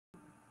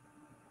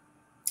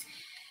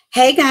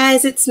Hey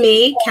guys, it's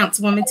me,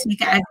 Councilwoman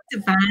Tameika Isaac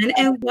Devine,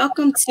 and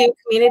welcome to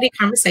Community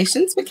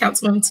Conversations with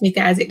Councilwoman Tameika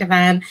Isaac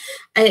Devine.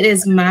 It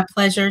is my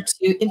pleasure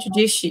to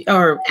introduce you,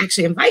 or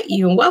actually invite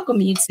you and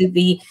welcome you to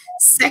the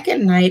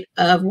second night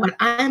of what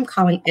I am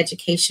calling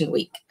Education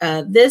Week.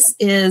 This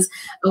is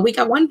a week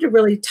I wanted to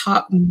really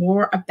talk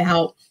more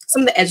about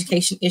some of the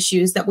education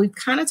issues that we've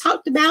kind of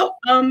talked about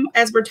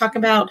as we're talking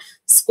about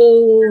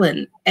school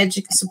and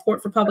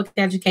support for public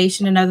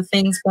education and other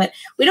things, but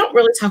we don't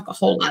really talk a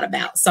whole lot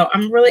about. So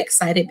I'm really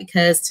excited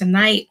because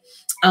tonight,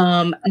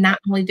 not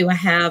only do I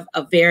have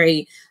a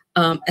very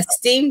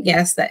esteemed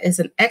guest that is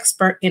an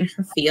expert in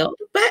her field,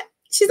 but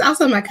she's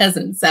also my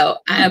cousin. So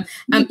I'm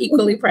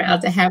equally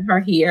proud to have her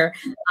here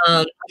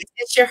and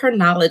share her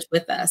knowledge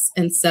with us.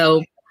 And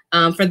so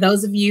for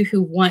those of you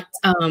who want,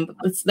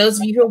 those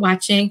of you who are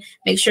watching,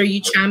 make sure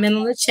you chime in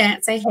on the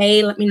chat, say,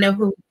 hey, let me know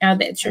who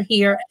that you're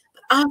here.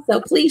 But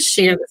also, please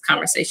share this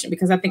conversation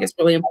because I think it's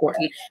really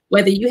important.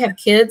 Whether you have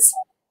kids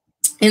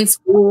in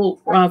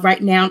school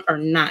right now or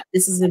not,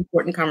 this is an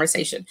important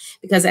conversation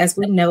because as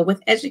we know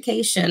with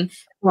education,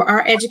 for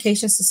our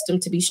education system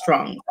to be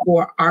strong,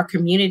 for our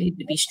community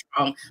to be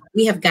strong,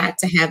 we have got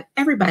to have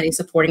everybody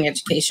supporting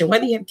education,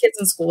 whether you have kids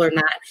in school or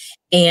not.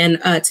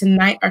 And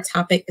tonight our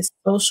topic is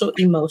social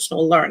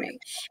emotional learning.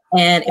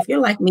 And if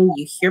you're like me,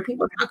 you hear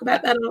people talk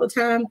about that all the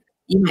time.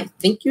 You might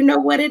think you know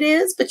what it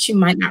is, but you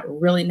might not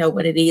really know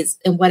what it is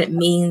and what it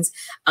means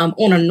on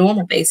a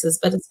normal basis,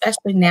 but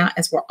especially now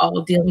as we're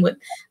all dealing with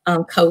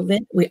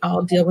COVID, we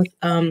all deal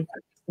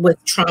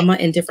with trauma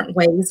in different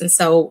ways. And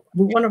so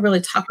we want to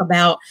really talk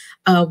about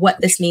what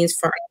this means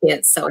for our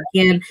kids. So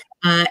again,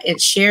 and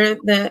share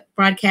the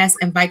broadcast,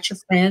 invite your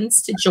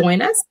friends to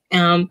join us.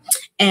 And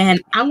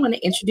I want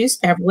to introduce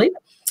Beverly.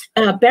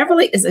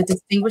 Beverly is a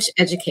distinguished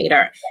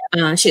educator.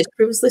 She has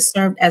previously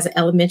served as an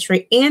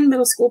elementary and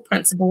middle school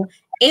principal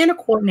and a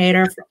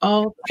coordinator for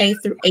all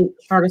K-8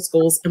 charter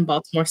schools in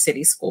Baltimore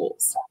City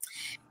schools.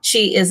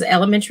 She is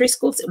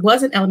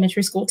was an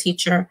elementary school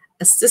teacher,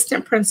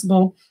 assistant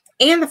principal,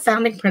 and the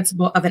founding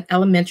principal of an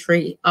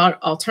elementary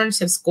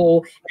alternative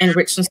school in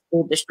Richland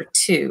School District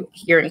 2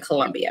 here in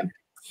Columbia.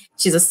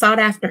 She's a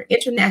sought-after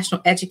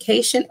international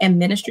education and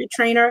ministry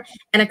trainer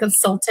and a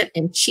consultant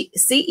and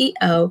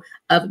CEO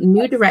of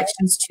New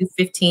Directions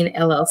 215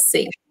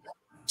 LLC.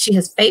 She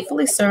has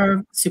faithfully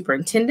served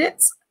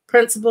superintendents,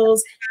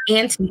 principals,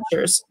 and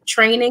teachers,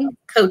 training,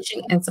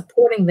 coaching, and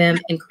supporting them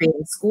in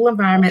creating school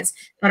environments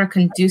that are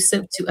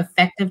conducive to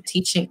effective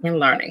teaching and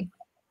learning.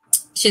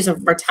 She's a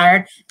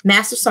retired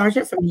Master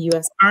Sergeant from the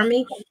U.S.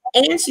 Army,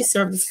 and she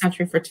served this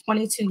country for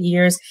 22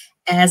 years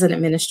as an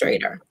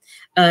administrator.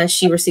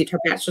 She received her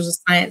Bachelor's of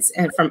Science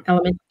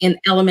in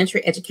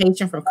Elementary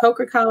Education from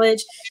Coker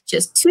College. She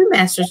has 2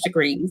 master's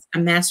degrees, a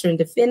Master in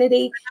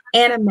Divinity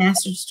and a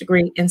Master's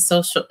degree in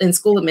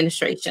School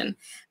Administration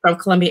from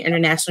Columbia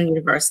International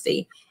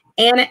University,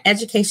 and an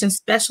Education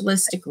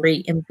Specialist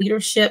degree in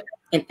Leadership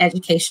and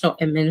Educational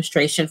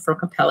Administration from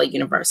Capella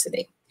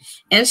University.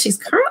 And she's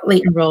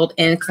currently enrolled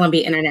in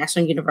Columbia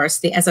International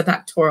University as a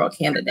doctoral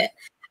candidate.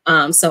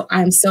 So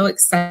I'm so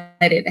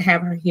excited to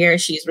have her here.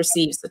 She's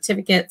received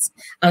certificates.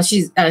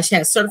 She has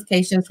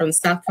certifications from the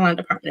South Carolina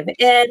Department of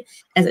Ed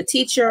as a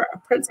teacher, a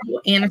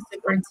principal, and a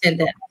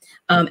superintendent.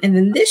 And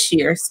then this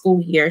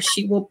school year,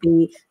 she will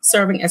be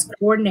serving as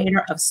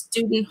coordinator of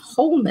student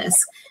wholeness.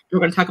 We're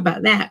going to talk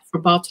about that for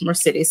Baltimore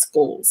City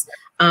schools.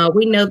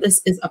 We know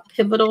this is a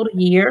pivotal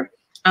year.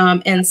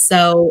 And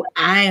so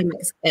I am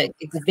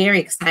very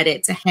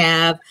excited to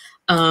have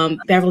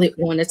Beverly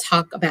on to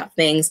talk about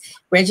things.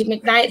 Reggie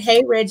McKnight,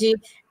 hey Reggie.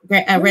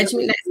 Reggie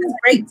McKnight says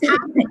great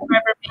topic,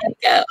 Reverend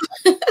Mangio.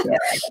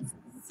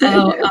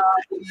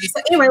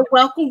 So anyway,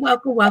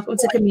 welcome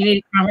to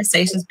Community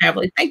Conversations,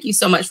 Beverly. Thank you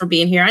so much for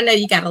being here. I know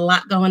you got a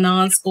lot going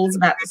on. School's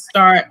about to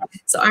start,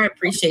 so I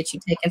appreciate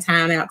you taking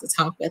time out to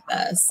talk with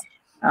us.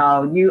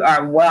 Oh, you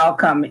are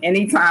welcome.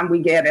 Anytime we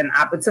get an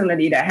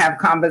opportunity to have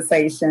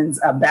conversations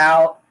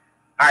about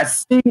our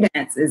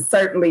students is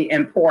certainly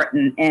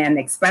important, and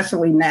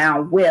especially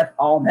now with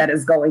all that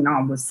is going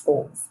on with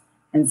schools.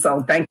 And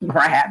so thank you for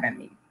having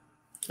me.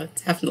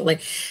 Definitely.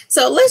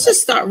 So let's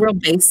just start real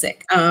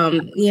basic.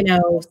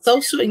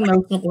 Social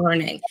emotional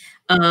learning.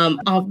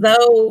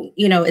 Although,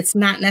 it's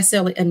not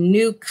necessarily a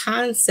new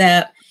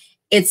concept,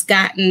 it's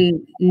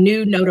gotten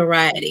new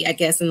notoriety, I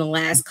guess, in the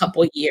last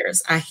couple of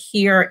years. I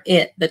hear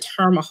the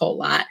term a whole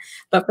lot.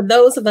 But for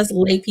those of us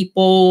lay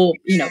people,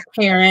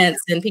 parents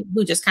and people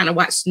who just kind of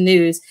watch the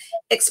news,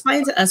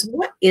 explain to us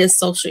what is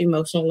social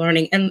emotional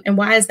learning and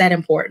why is that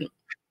important?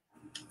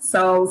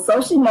 So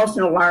social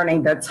emotional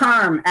learning, the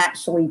term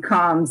actually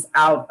comes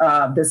out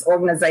of this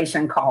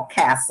organization called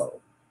CASEL.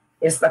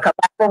 It's the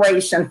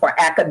Collaboration for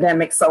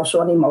Academic,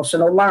 Social, and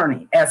Emotional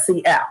Learning.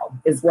 SEL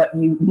is what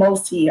you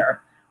most hear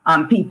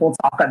people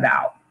talk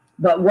about.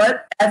 But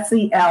what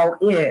SEL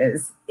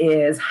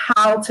is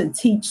how to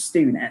teach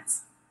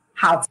students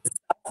how to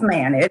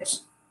self-manage,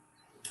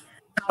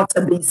 how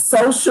to be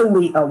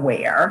socially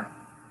aware,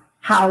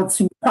 how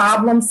to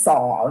problem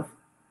solve,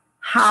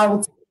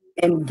 how to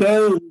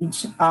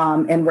engage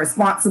in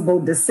responsible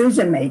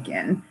decision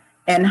making,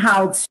 and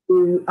how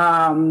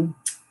to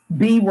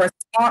be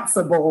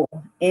responsible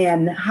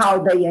in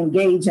how they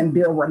engage and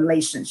build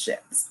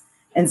relationships.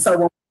 And so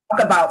when we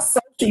talk about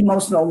social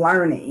emotional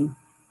learning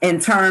in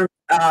terms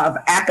of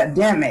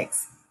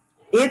academics,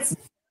 it's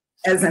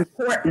as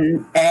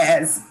important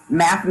as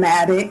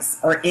mathematics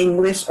or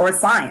English or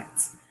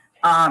science.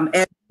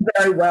 As you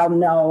very well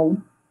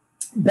know,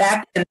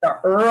 back in the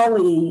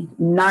early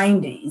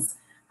 90s,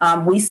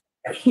 we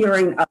started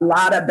hearing a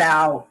lot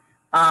about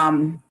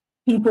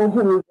people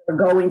who were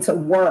going to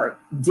work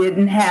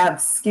didn't have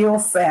skill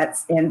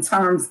sets in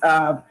terms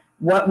of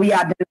what we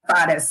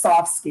identified as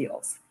soft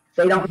skills.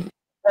 They don't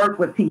work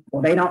with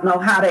people. They don't know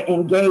how to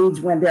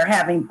engage when they're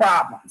having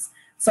problems.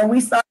 So we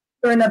started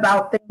hearing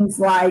about things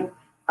like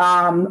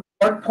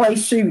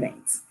workplace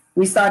shootings.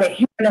 We started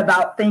hearing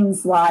about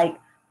things like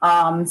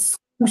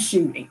school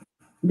shootings,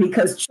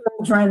 because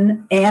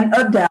children and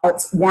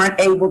adults weren't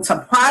able to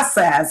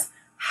process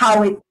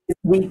how it is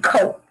we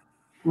cope,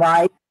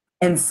 right?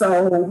 And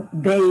so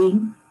they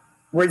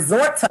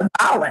resort to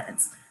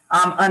violence,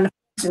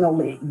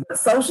 unfortunately. But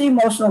social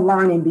emotional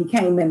learning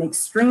became an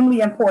extremely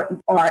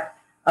important part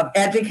of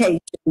education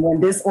when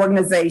this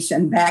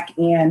organization back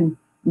in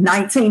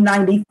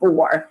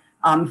 1994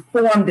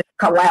 formed this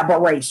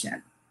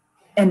collaboration.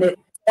 And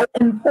it's so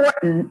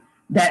important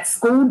that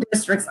school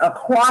districts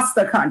across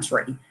the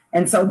country,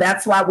 and so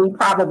that's why we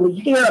probably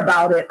hear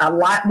about it a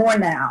lot more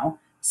now,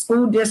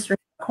 school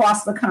districts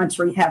across the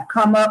country have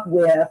come up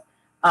with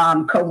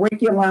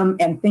curriculum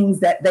and things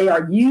that they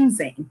are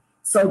using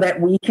so that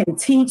we can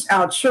teach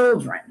our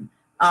children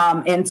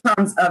in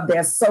terms of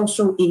their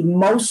social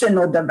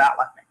emotional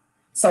development.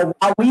 So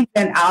while we've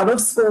been out of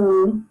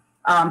school,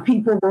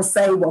 people will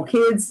say, well,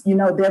 kids,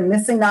 they're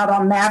missing out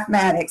on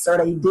mathematics, or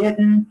they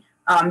didn't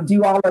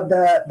do all of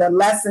the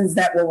lessons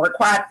that were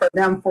required for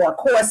them for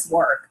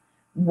coursework.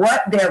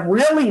 What they're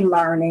really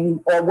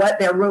learning, or what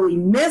they're really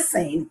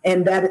missing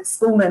in that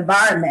school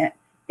environment,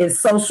 is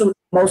social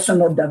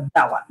emotional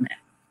development.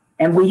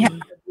 And we have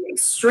to be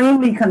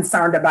extremely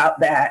concerned about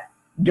that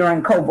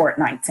during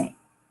COVID-19.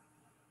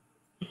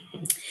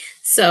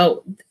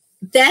 So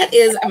that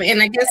is,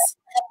 I guess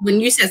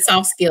when you said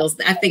soft skills,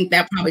 I think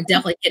that probably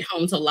definitely hit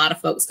home to a lot of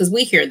folks, because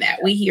we hear that.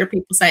 We hear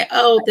people say,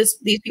 oh, these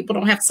people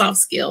don't have soft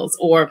skills.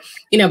 Or,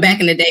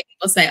 back in the day,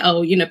 people say,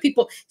 oh,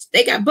 people,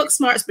 they got book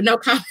smarts, but no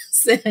common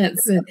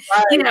sense. And,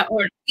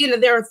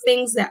 there are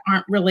things that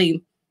aren't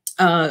really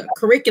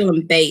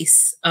curriculum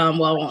based.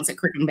 Well, I won't say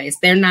curriculum based.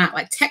 They're not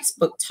like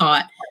textbook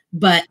taught,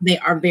 but they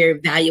are very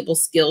valuable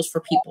skills for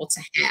people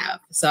to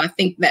have. So I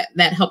think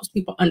that helps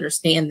people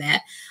understand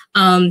that.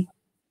 And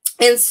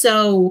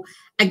so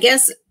I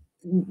guess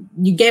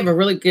you gave a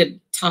really good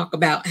talk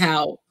about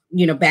how,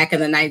 back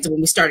in the 90s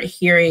when we started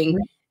hearing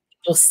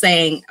people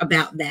saying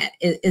about that.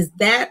 Is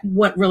that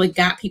what really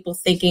got people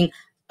thinking,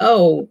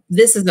 oh,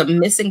 this is a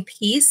missing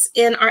piece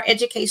in our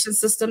education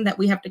system that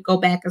we have to go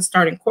back and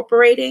start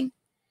incorporating?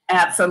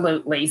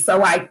 Absolutely.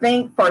 So I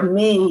think for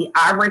me,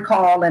 I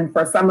recall, and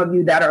for some of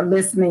you that are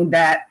listening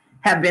that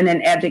have been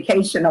in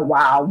education a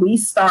while, we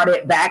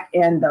started back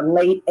in the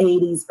late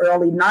 80s,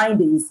 early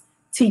 90s,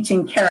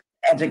 teaching character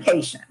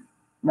education,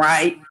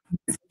 right?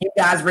 You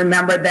guys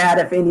remember that,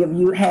 if any of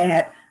you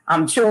had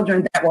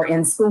children that were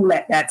in school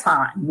at that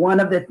time. One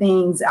of the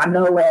things I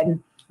know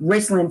in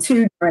Richland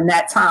too, during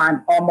that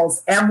time,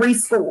 almost every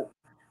school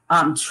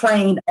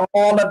trained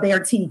all of their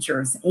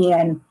teachers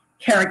in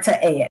character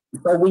ed.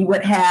 So we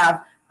would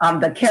have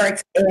the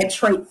character ed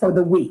trait for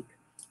the week,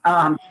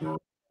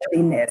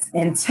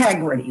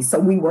 integrity. So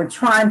we were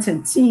trying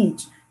to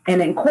teach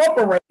and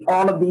incorporate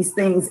all of these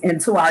things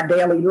into our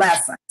daily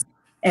lessons.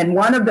 And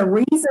one of the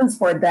reasons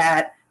for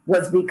that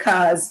was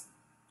because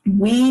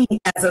we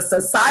as a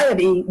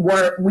society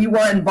were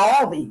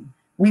evolving.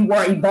 We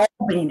were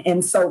evolving.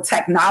 And so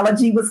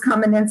technology was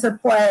coming into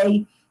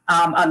play.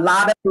 A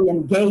lot of the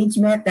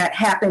engagement that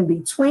happened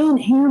between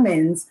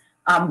humans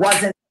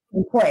wasn't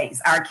in place.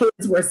 Our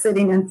kids were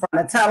sitting in front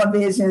of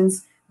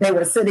televisions. They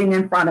were sitting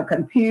in front of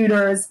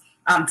computers.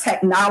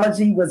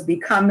 Technology was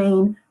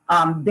becoming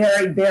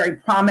very, very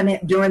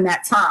prominent during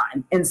that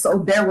time. And so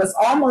there was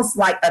almost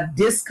like a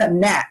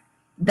disconnect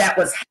that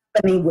was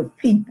happening with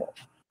people.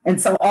 And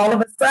so all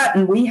of a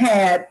sudden we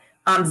had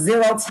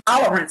zero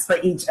tolerance for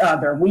each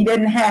other. We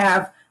didn't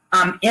have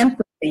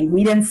empathy.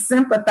 We didn't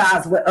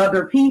sympathize with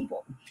other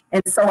people.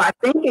 And so I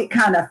think it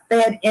kind of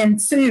fed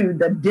into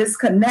the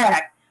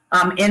disconnect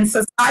in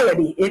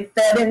society. It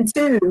fed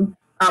into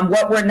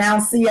what we're now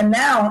seeing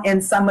now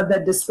in some of the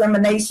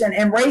discrimination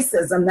and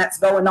racism that's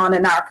going on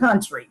in our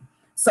country.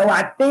 So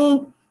I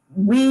think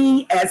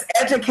we as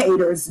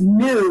educators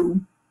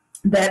knew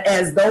that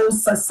as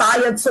those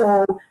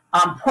societal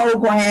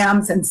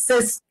programs and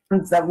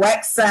systems, the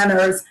rec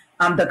centers,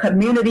 the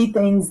community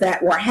things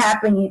that were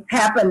happening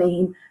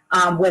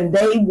when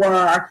they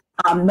were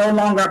no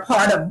longer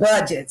part of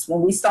budgets,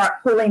 when we start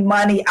pulling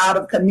money out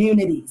of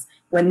communities,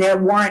 when there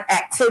weren't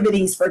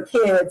activities for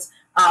kids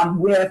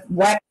with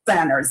rec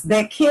centers,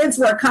 that kids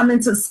were coming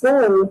to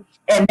school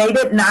and they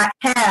did not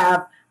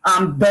have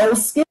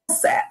those skill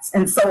sets.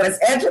 And so as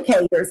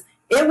educators,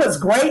 it was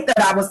great that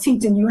I was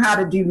teaching you how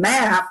to do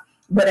math,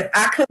 but if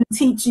I couldn't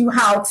teach you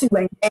how to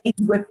engage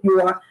with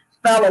your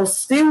fellow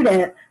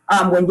student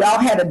when y'all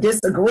had a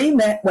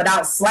disagreement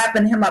without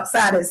slapping him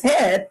upside his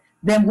head,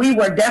 then we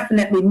were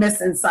definitely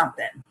missing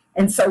something.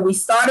 And so we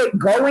started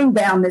going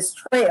down this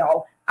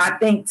trail, I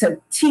think,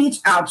 to teach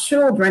our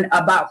children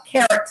about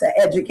character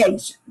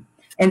education.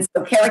 And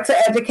so character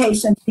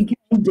education became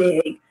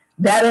big.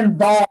 That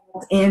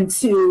involved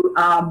into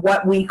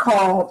what we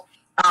called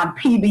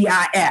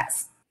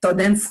PBIS. So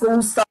then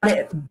schools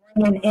started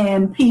bringing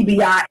in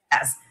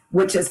PBIS,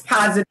 which is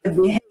positive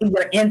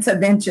behavior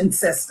intervention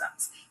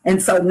systems.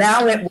 And so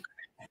now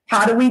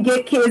how do we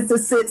get kids to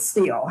sit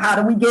still? How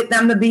do we get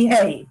them to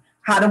behave?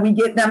 How do we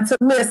get them to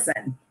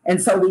listen?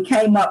 And so we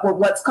came up with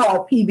what's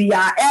called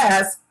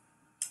PBIS,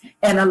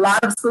 and a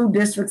lot of school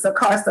districts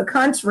across the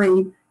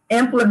country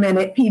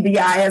implemented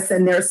PBIS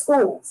in their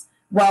schools.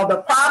 Well, the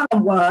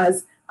problem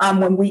was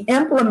when we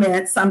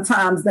implement,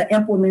 sometimes the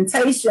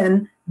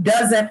implementation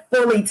doesn't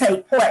fully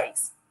take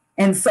place.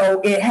 And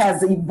so it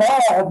has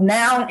evolved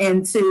now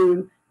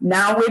into,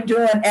 now we're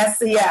doing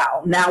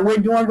SEL, now we're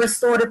doing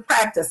restorative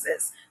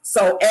practices.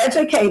 So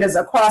educators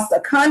across the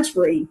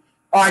country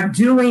are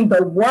doing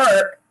the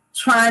work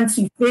trying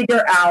to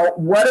figure out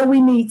what do we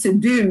need to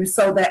do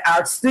so that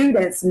our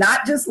students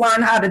not just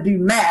learn how to do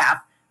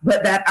math,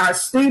 but that our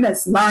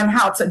students learn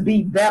how to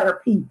be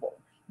better people,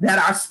 that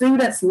our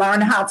students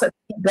learn how to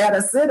be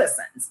better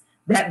citizens,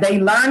 that they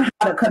learn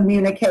how to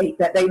communicate,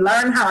 that they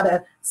learn how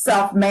to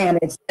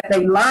self-manage, that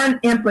they learn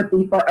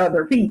empathy for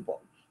other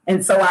people.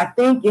 And so I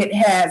think it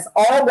has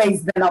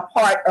always been a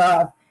part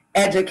of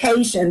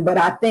education, but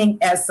I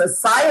think as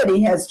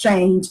society has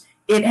changed,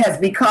 it has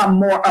become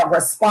more a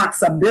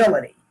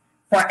responsibility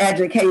for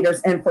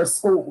educators and for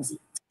schools to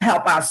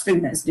help our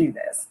students do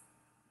this.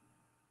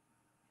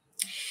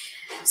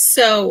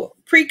 So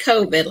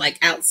pre-COVID, like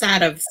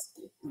outside of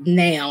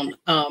now,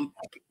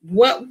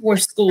 what were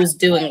schools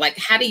doing? Like,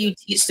 how do you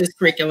teach this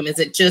curriculum? Is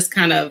it just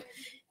kind of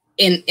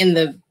in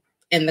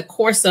the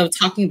course of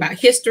talking about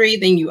history,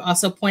 then you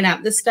also point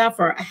out this stuff,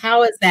 or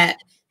how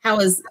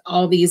is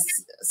all these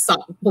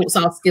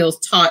soft skills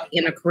taught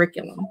in a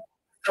curriculum?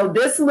 So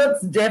this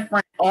looks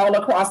different all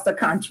across the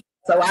country.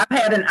 So I've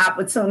had an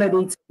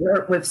opportunity to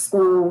work with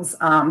schools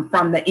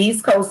from the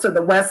East Coast to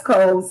the West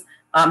Coast,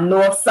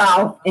 North,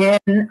 South, in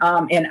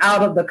and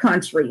out of the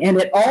country. And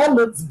it all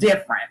looks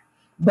different.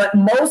 But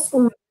most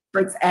school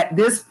districts at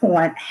this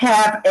point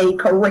have a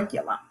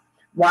curriculum,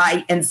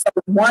 right? And so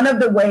one of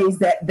the ways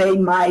that they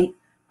might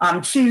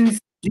choose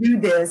to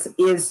do this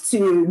is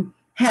to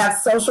have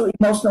social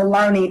emotional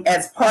learning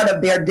as part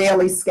of their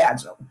daily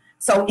schedule.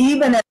 So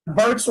even in a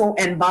virtual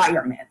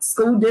environment,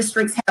 school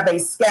districts have a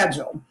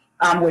schedule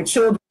where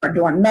children are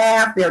doing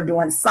math, they're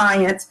doing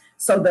science.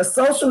 So the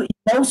social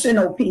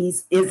emotional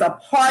piece is a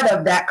part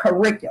of that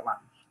curriculum.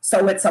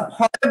 So it's a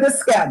part of the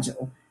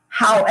schedule.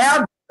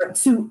 However,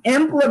 to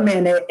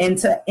implement it and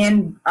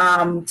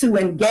to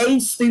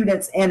engage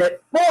students in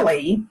it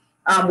fully,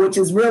 which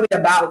is really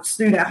about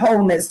student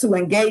wholeness, to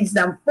engage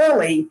them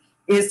fully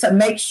is to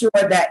make sure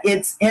that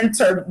it's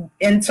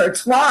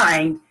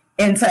intertwined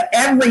into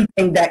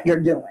everything that you're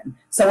doing.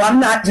 So I'm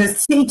not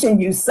just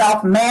teaching you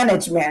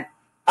self-management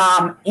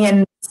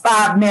in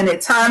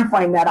 5-minute time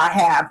frame that I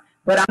have,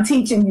 but I'm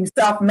teaching you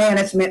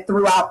self-management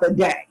throughout the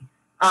day,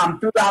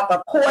 throughout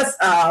the course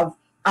of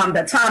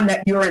the time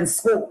that you're in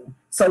school.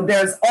 So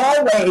there's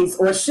always,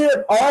 or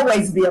should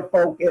always, be a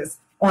focus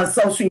on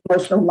social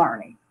emotional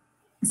learning.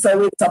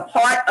 So it's a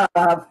part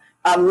of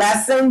a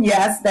lesson,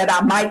 yes, that I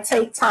might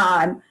take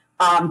time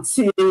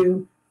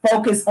to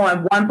focus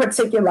on one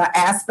particular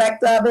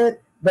aspect of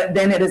it, but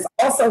then it is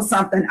also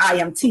something I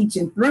am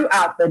teaching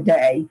throughout the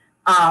day,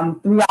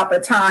 throughout the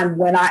time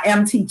when I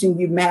am teaching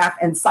you math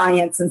and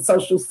science and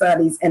social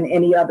studies and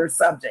any other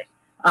subject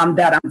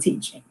that I'm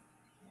teaching.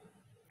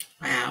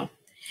 Wow.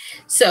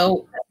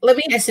 So let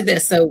me ask you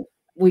this. So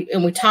we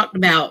talked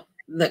about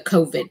the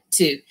COVID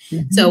too.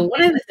 Mm-hmm. So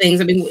one of the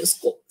things, I mean,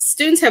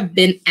 students have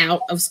been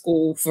out of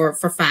school for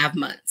 5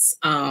 months.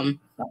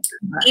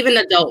 Even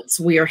adults,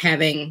 we are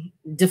having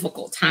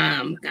difficult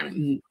time kind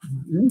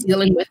of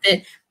dealing with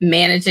it,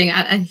 managing.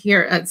 I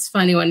hear it's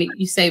funny when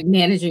you say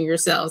managing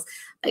yourselves.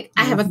 Like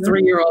I have a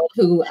 3-year-old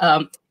who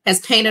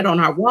has painted on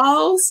our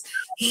walls.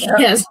 He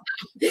has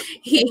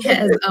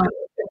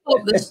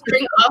pulled the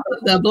string off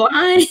of the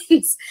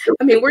blinds.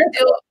 I mean, we're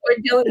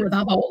dealing with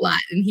a whole lot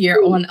in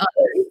here on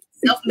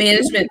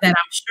self-management that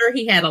I'm sure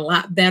he had a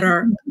lot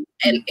better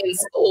in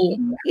school.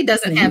 He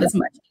doesn't have as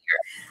much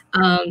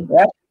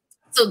here.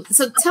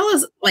 So tell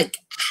us, like,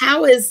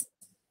 how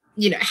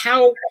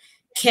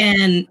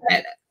can,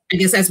 I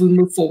guess, as we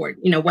move forward,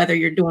 whether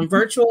you're doing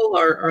virtual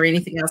or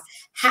anything else,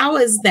 how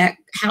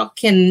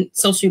can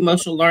social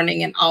emotional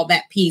learning and all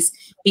that piece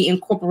be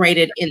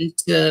incorporated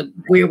into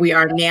where we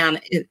are now,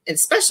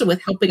 especially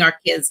with helping our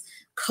kids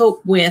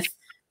cope with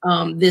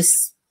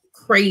this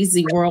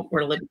crazy world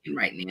we're living in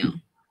right now?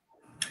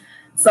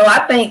 So I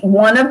think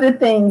one of the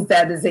things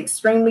that is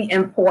extremely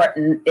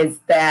important is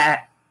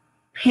that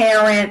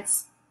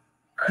parents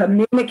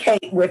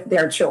communicate with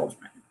their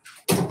children.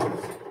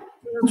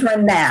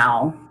 Children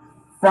now,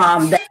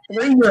 from that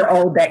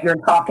 3-year-old that you're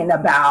talking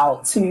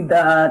about to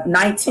the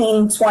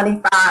 19,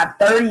 25,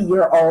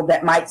 30-year-old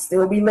that might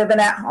still be living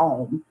at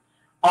home,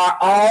 are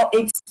all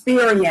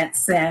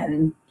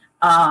experiencing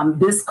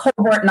this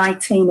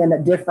COVID-19 in a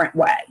different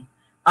way.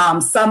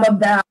 Some of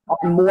them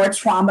are more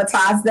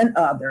traumatized than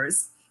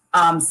others.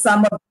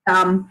 Some of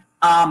them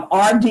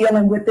are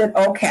dealing with it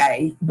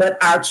okay,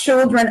 but our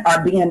children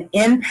are being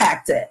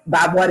impacted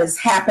by what is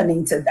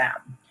happening to them.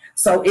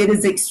 So it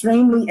is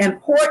extremely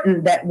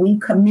important that we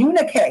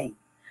communicate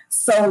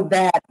so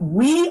that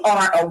we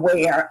are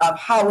aware of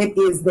how it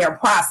is they're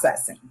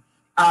processing.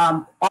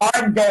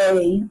 Are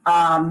they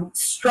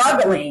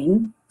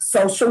struggling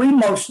socially,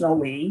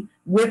 emotionally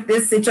with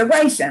this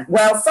situation?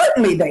 Well,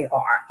 certainly they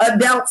are.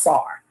 Adults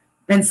are.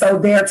 And so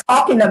they're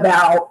talking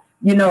about,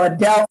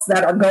 adults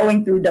that are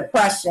going through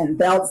depression,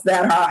 adults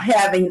that are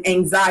having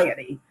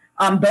anxiety.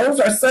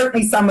 Those are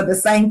certainly some of the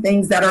same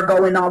things that are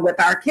going on with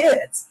our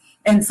kids.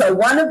 And so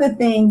one of the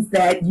things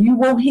that you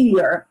will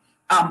hear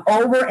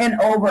over and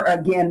over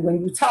again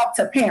when you talk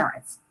to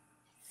parents,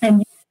 and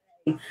you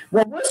say,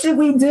 well, what should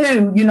we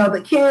do?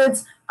 The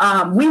kids,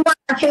 we want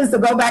our kids to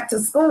go back to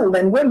school,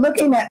 and we're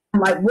looking at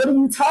them like, what are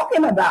you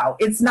talking about?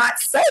 It's not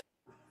safe.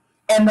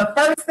 And the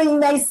first thing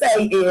they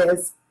say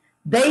is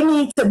they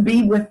need to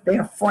be with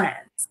their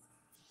friends.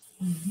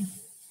 Mm-hmm.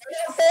 They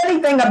don't say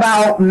anything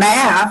about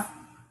math.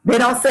 They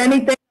don't say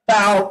anything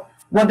about,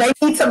 well, they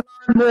need to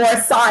learn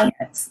more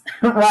science,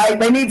 right?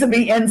 They need to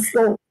be in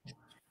school.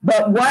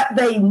 But what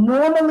they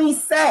normally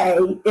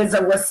say is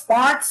a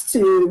response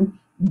to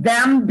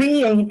them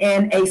being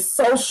in a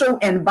social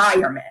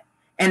environment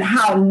and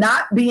how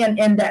not being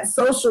in that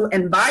social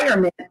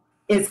environment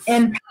is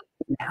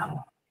impacting them.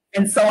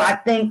 And so I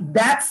think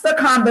that's the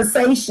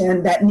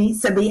conversation that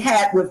needs to be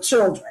had with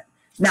children.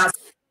 Now,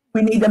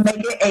 we need to make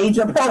it age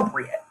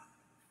appropriate.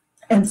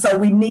 And so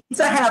we need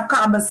to have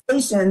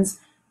conversations,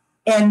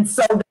 and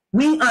so that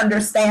we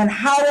understand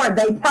how are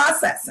they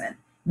processing,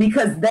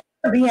 because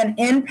they're being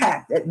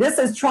impacted. This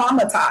is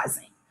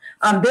traumatizing.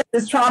 This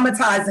is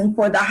traumatizing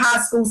for the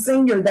high school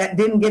senior that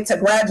didn't get to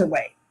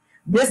graduate.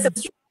 This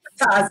is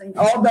traumatizing,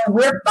 although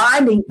we're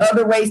finding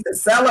other ways to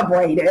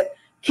celebrate it.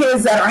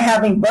 Kids that are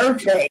having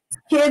birthdays,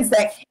 kids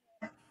that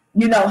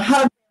can't,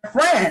 hug their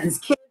friends,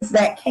 kids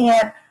that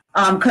can't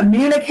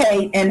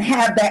communicate and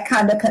have that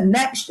kind of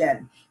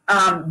connection.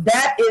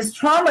 That is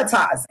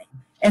traumatizing.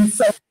 And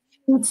so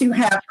we need to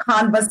have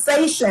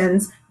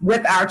conversations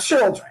with our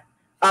children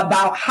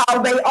about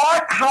how they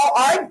are,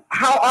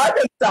 how are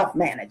they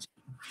self-managing.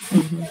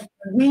 Mm-hmm.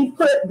 We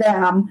put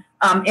them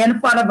in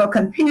front of a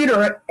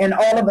computer, and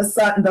all of a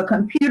sudden the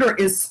computer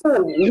is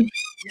school,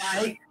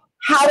 right?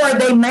 How are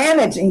they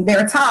managing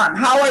their time?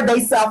 How are they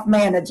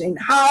self-managing?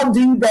 How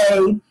do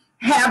they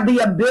have the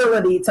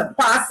ability to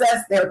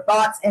process their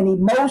thoughts and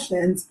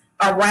emotions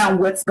around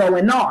what's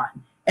going on?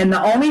 And the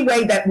only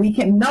way that we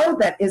can know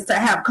that is to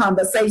have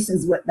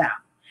conversations with them.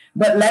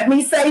 But let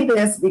me say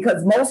this,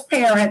 because most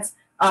parents,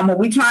 when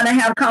we trying to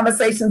have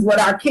conversations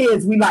with our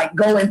kids, we like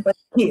going for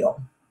the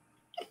kill.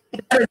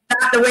 That is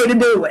not the way to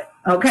do it,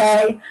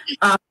 okay?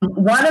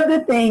 One of the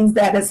things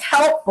that is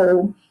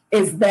helpful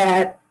is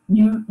that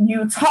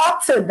you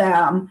talk to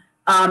them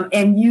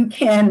and you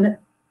can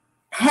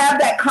have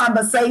that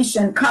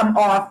conversation come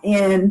off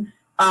in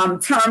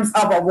terms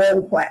of a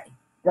role play,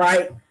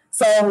 right?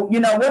 So,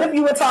 what if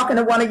you were talking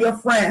to one of your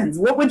friends?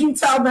 What would you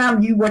tell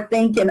them you were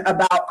thinking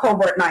about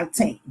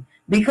COVID-19?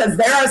 Because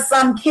there are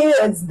some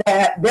kids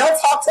that they'll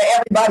talk to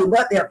everybody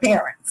but their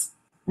parents,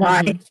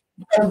 right?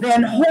 Mm-hmm. So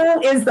then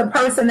who is the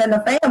person in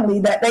the family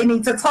that they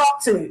need to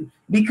talk to?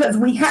 Because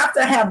we have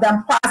to have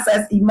them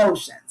process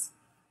emotions.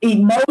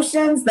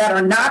 Emotions that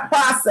are not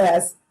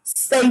processed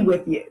stay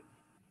with you,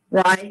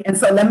 right? And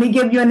so let me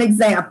give you an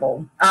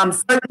example.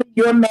 Certainly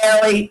you're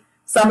married.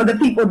 Some of the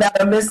people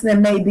that are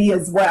listening may be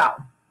as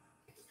well.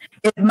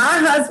 If my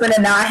husband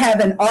and I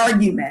have an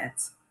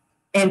argument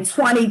in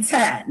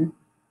 2010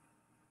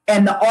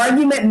 and the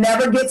argument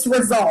never gets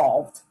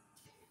resolved,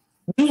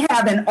 we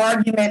have an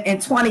argument in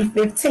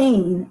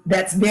 2015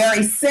 that's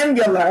very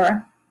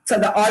similar to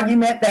the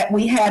argument that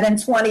we had in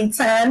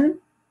 2010.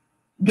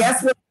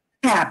 Guess what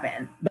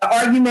happened? The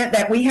argument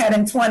that we had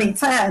in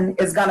 2010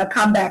 is going to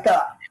come back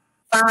up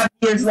 5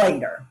 years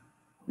later,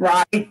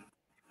 right?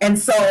 And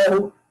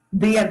so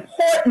the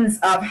importance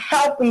of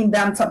helping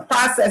them to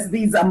process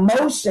these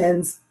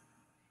emotions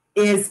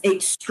is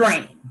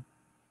extreme.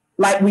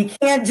 Like, we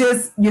can't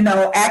just,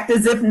 act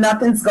as if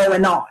nothing's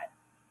going on.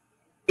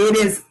 It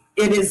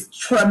is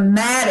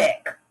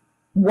traumatic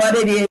what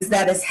it is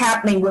that is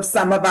happening with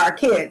some of our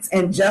kids.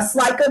 And just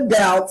like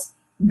adults,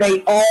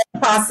 they all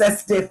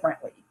process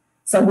differently.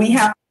 So we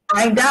have to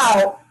find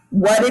out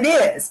what it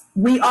is.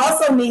 We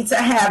also need to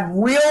have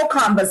real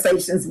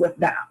conversations with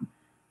them.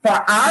 For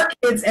our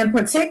kids in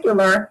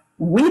particular,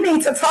 we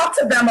need to talk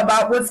to them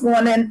about what's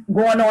going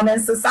on in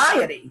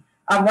society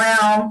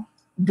around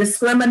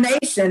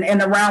discrimination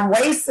and around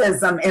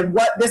racism and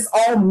what this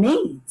all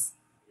means.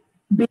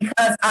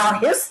 Because our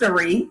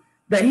history,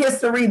 the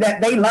history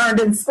that they learned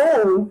in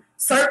school,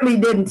 certainly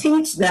didn't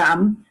teach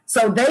them.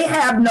 So they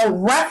have no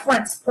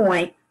reference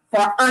point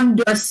for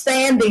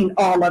understanding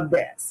all of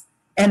this.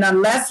 And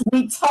unless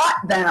we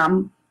taught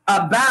them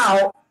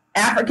about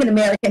African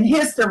American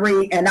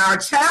history and our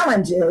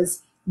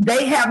challenges,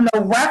 they have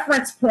no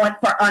reference point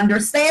for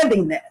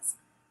understanding this.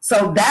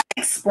 So that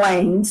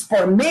explains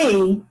for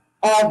me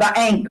all the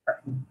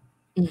anger.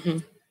 Mm-hmm.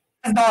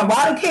 A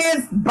lot of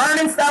kids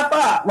burning stuff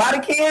up, a lot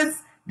of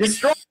kids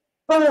destroying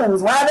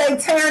schools. Why are they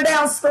tearing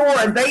down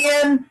stores?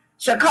 They in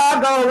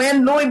Chicago,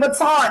 in Louis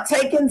Vuitton,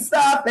 taking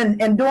stuff and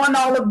doing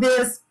all of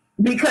this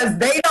because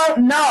they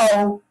don't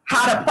know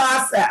how to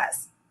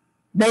process.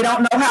 They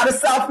don't know how to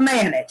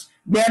self-manage.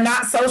 They're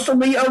not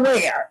socially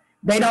aware.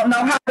 They don't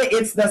know how to,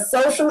 it's the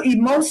social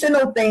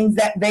emotional things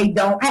that they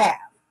don't have.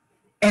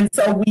 And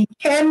so we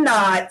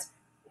cannot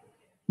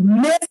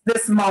miss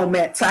this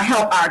moment to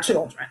help our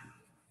children.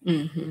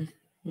 Mm-hmm.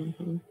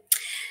 Mm-hmm.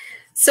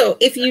 So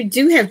if you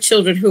do have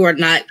children who are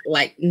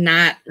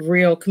not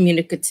real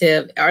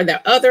communicative, are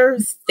there other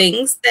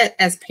things that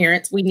as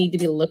parents we need to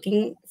be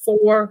looking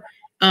for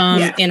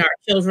in our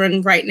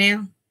children right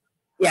now?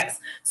 Yes.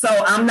 So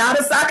I'm not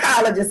a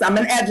psychologist, I'm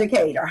an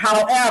educator.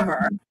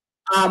 However,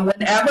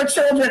 whenever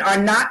children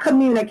are not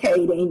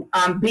communicating,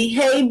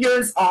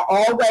 behaviors are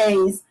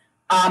always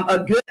a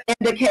good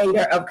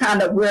indicator of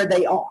kind of where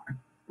they are,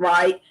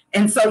 right?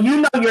 And so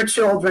you know your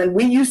children.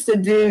 We used to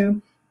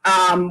do,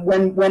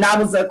 when I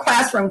was a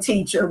classroom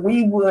teacher,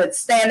 we would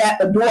stand at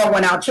the door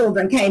when our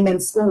children came in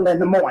school in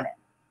the morning,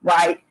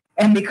 right?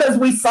 And because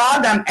we saw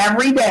them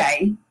every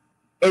day,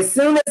 as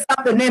soon as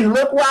something didn't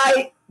look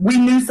right, we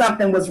knew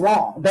something was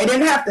wrong. They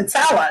didn't have to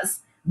tell us,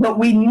 but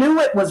we knew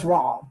it was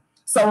wrong.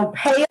 So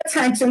pay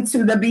attention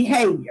to the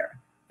behavior.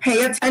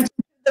 Pay attention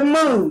to the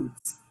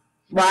moods,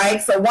 right?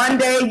 So one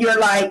day you're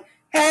like,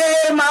 hey,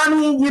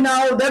 mommy, you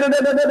know,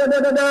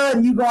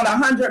 and you're going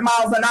 100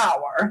 miles an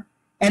hour.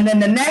 And then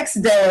the next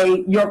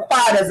day you're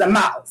quiet as a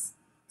mouse.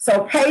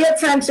 So pay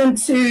attention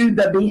to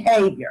the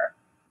behavior.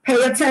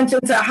 Pay attention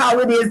to how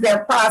it is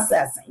they're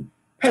processing.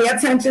 Pay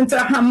attention to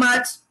how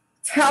much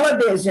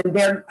television,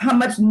 how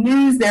much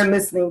news they're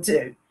listening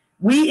to.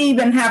 We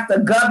even have to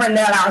govern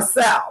that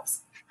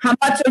ourselves. How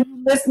much are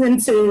you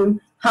listening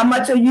to? How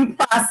much are you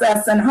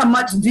processing? How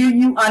much do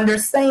you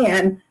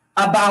understand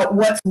about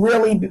what's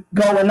really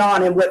going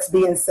on and what's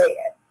being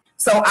said?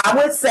 So I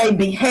would say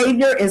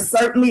behavior is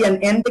certainly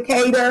an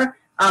indicator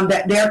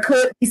that there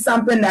could be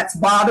something that's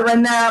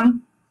bothering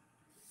them.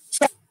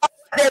 Check out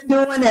what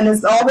they're doing, and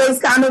it's always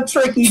kind of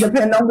tricky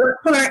depending on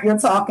what parent you're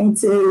talking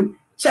to.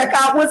 Check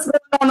out what's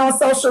going on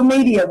social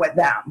media with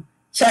them.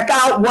 Check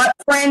out what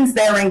friends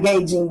they're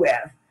engaging with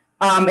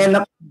and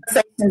the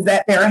conversations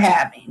that they're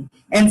having.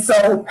 And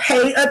so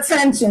pay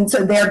attention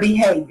to their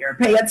behavior.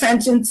 Pay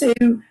attention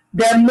to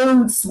their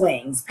mood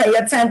swings. Pay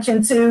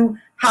attention to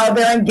how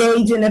they're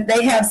engaging if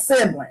they have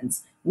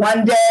siblings.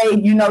 One day,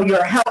 you know,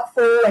 you're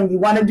helpful and you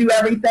want to do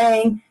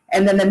everything.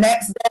 And then the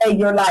next day,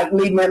 you're like,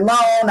 leave me alone.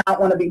 I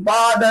don't want to be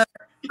bothered.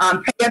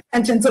 Pay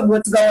attention to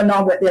what's going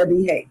on with their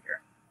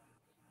behavior.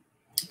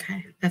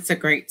 Okay, that's a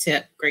great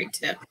tip. Great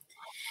tip.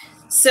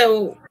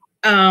 So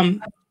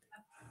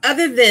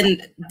other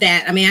than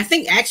that, I mean, I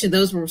think actually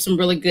those were some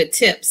really good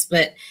tips.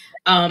 But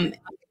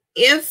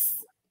if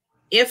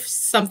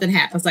something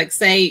happens, like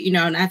say, you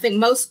know, and I think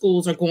most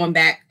schools are going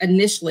back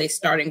initially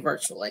starting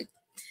virtually.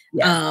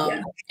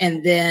 Yes,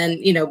 and then,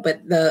 you know, but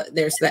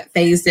there's that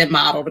phased in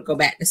model to go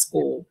back to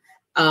school.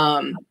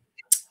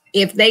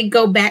 If they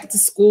go back to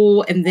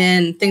school and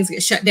then things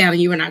get shut down,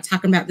 and you and I are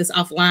talking about this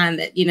offline,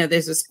 that, you know,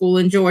 there's a school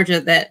in Georgia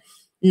that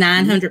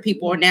 900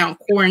 people are now in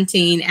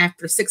quarantine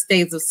after 6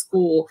 days of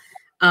school.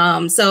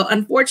 So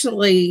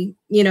unfortunately,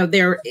 you know,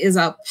 there is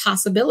a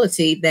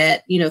possibility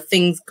that, you know,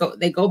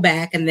 they go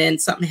back and then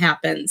something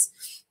happens.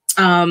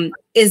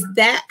 Is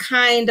that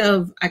kind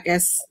of, I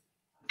guess,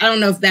 I don't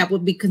know if that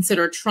would be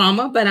considered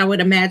trauma, but I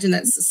would imagine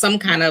that's some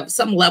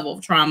level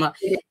of trauma.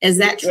 Is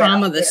that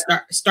trauma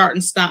that start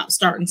and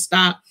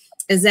stop?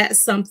 Is that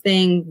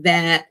something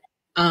that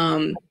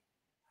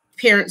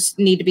parents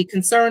need to be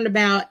concerned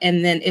about?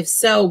 And then if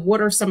so,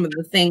 what are some of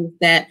the things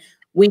that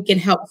we can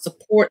help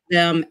support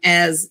them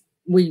as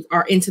we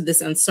are into this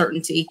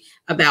uncertainty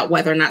about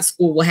whether or not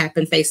school will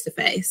happen face to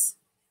face?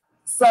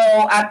 So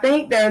I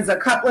think there's a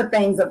couple of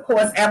things. Of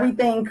course,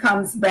 everything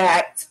comes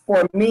back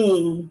for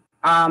me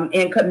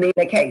in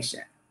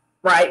communication,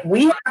 right?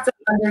 We have to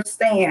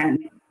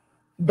understand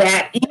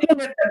that even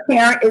if the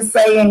parent is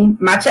saying,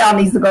 my child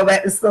needs to go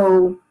back to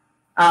school,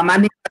 I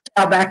need my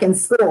child back in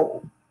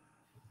school,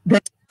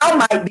 the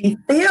child might be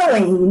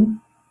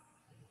feeling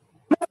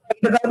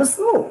to go to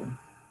school.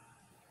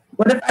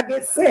 What if I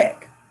get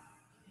sick?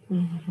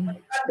 Mm-hmm. What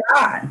if I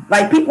die?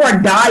 Like, people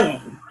are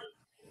dying.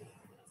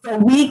 So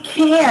we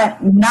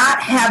can't not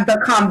have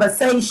the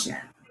conversation.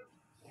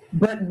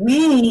 But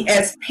we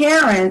as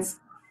parents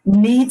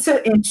need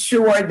to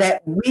ensure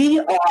that we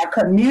are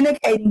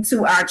communicating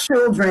to our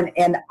children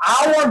and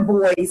our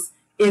voice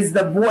is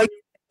the voice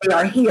they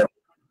are hearing.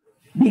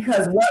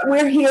 Because what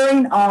we're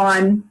hearing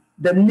on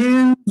the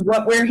news,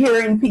 what we're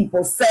hearing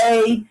people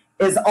say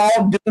is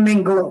all doom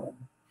and gloom,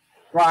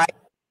 right?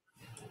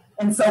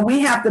 And so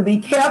we have to be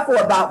careful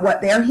about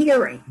what they're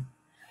hearing.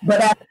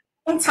 But at the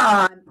same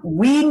time,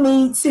 we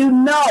need to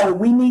know,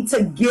 we need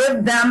to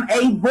give them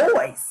a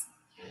voice,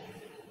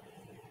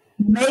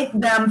 make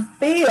them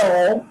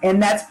feel,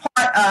 and that's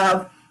part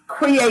of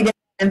creating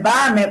an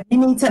environment. We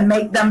need to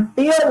make them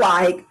feel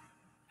like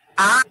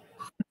I'm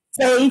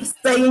safe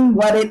saying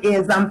what it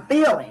is I'm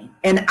feeling.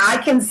 And I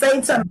can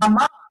say to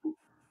my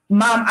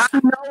Mom, I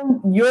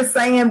know you're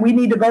saying we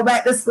need to go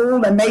back to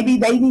school, and maybe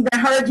they've even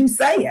heard you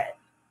say it,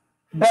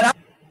 but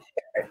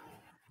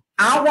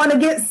I don't want to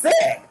get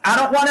sick. I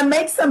don't want to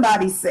make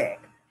somebody sick.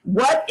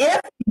 What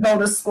if you go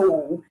to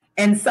school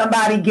and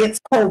somebody gets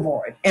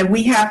COVID and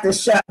we have to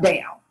shut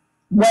down?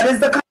 What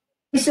is the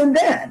conversation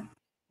then?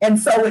 And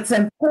so it's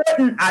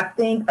important, I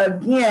think,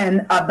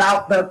 again,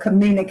 about the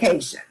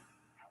communication.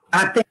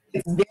 I think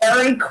it's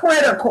very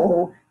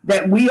critical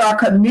that we are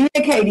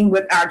communicating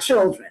with our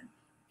children.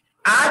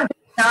 I did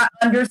not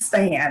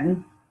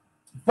understand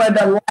for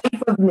the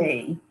life of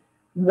me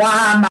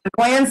why my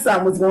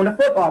grandson was going to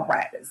football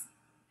practice.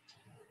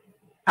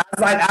 I was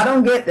like, I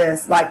don't get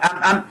this. Like,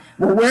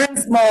 well, we're in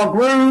small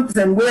groups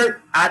and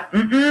I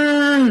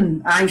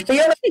ain't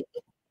feeling it.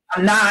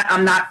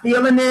 I'm not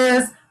feeling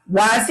this.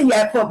 Why is he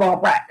at football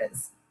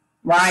practice?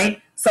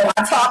 Right? So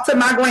I talked to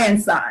my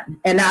grandson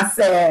and I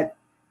said,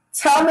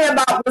 tell me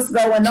about what's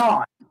going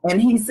on.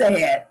 And he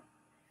said,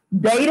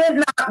 they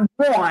did not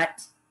want,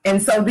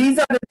 and so these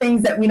are the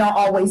things that we don't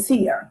always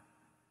hear.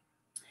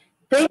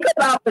 Think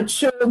about the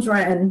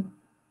children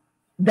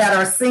that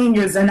are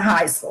seniors in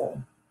high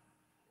school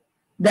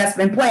that's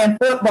been playing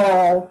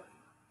football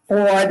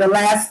for the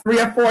last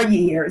 3 or 4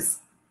 years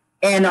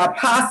and are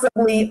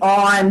possibly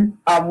on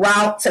a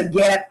route to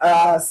get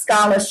a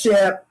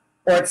scholarship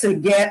or to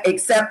get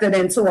accepted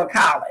into a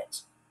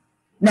college.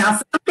 Now,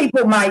 some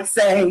people might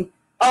say,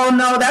 oh,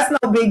 no, that's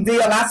no big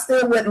deal. I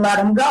still wouldn't let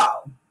them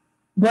go.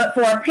 But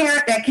for a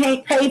parent that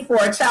can't pay for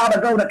a child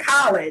to go to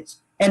college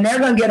and they're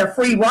going to get a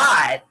free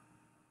ride,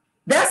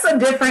 that's a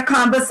different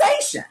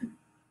conversation.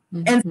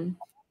 Mm-hmm. And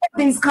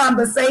these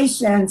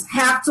conversations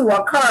have to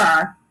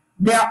occur.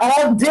 They're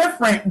all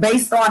different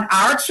based on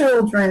our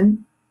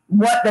children,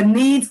 what the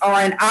needs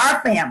are in our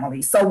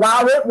family. So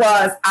while it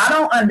was, I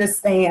don't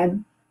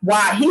understand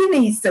why he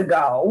needs to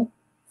go,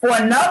 for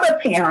another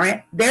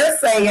parent, they're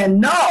saying,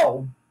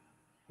 no,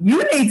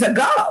 you need to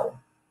go.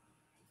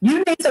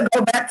 You need to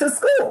go back to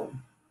school.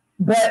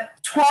 But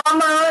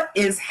trauma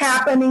is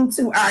happening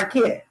to our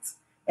kids.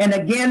 And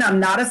again, I'm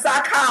not a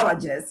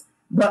psychologist,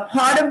 but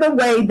part of the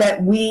way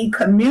that we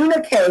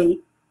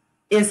communicate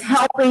is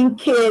helping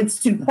kids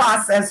to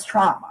process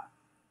trauma.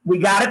 We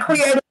got to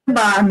create an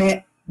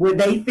environment where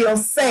they feel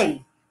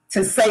safe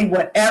to say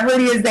whatever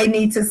it is they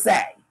need to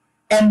say.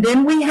 And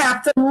then we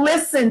have to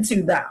listen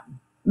to them.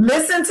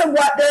 Listen to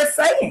what they're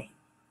saying.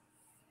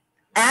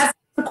 Ask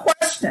them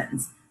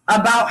questions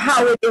about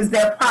how it is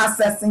they're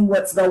processing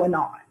what's going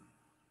on.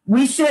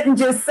 We shouldn't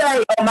just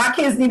say, oh, my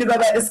kids need to go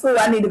back to school,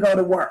 I need to go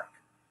to work,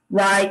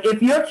 right?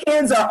 If your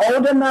kids are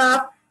old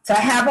enough to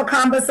have a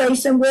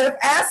conversation with,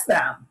 ask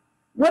them,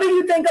 what do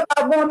you think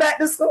about going back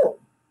to school?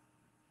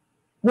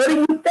 What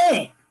do you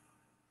think?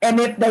 And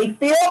if they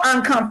feel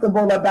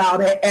uncomfortable about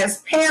it,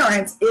 as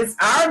parents, it's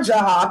our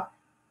job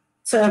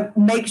to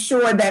make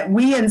sure that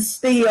we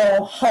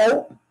instill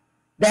hope,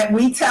 that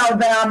we tell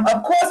them,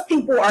 of course,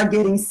 people are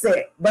getting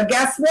sick, but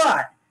guess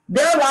what?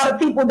 There are a lot of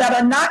people that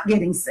are not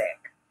getting sick.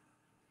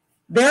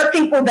 There are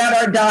people that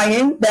are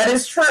dying, that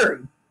is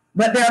true,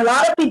 but there are a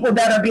lot of people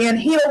that are being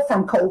healed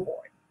from COVID,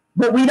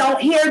 but we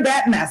don't hear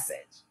that message.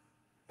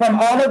 From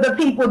all of the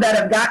people that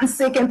have gotten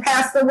sick and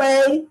passed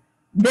away,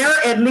 there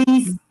are at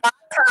least 5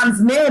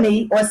 times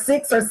many or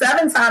 6 or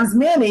 7 times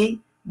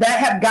many that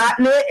have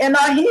gotten it and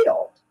are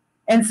healed.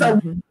 And so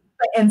we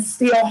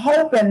instill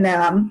hope in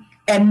them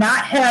and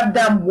not have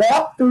them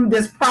walk through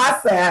this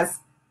process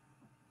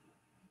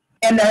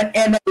in a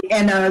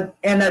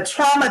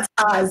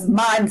traumatized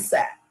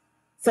mindset.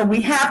 So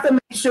we have to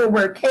make sure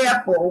we're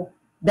careful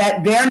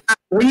that they're not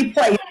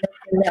replaying it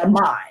in their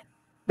mind.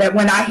 That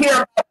when I hear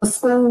about the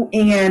school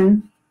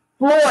in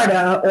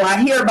Florida or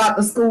I hear about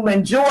the school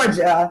in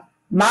Georgia,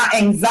 my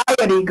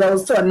anxiety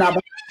goes to another.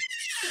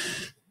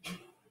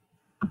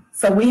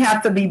 So we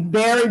have to be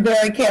very,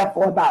 very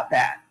careful about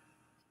that.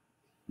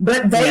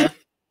 But they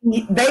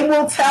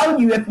will tell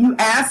you, if you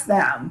ask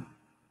them,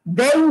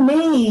 they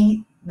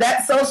need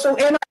that social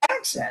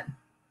interaction.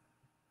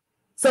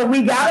 So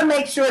we got to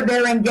make sure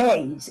they're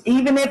engaged,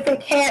 even if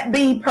it can't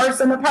be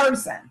person to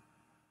person.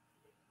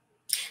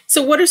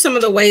 So what are some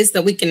of the ways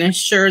that we can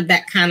ensure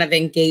that kind of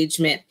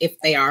engagement if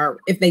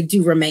they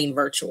do remain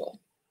virtual?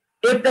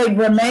 If they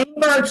remain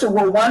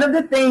virtual, one of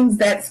the things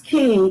that's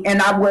key,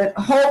 and I would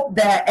hope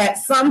that at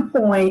some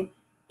point,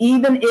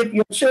 even if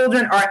your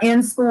children are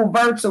in school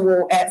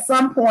virtual, at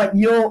some point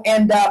you'll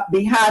end up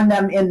behind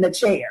them in the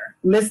chair,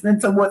 listening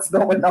to what's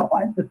going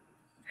on,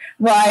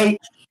 right?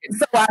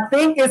 So I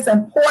think it's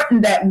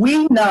important that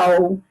we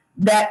know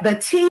that the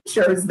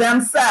teachers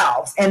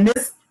themselves, and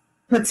this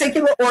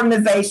particular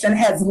organization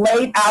has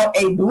laid out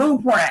a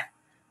blueprint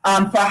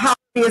for how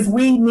it is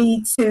we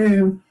need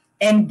to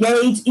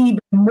engage even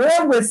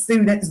more with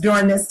students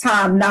during this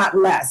time, not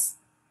less.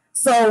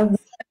 So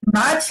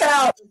my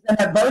child is in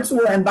a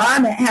virtual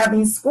environment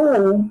having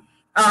school.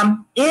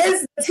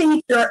 Is the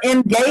teacher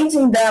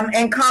engaging them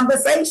in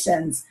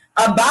conversations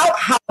about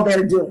how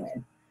they're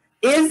doing?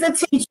 Is the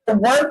teacher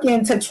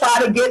working to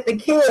try to get the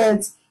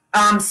kids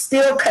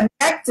still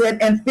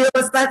connected and feel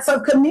a sense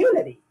of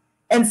community?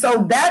 And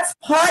so that's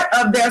part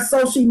of their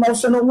social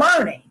emotional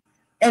learning.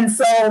 And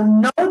so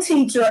no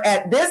teacher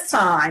at this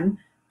time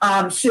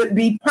should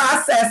be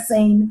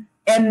processing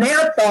in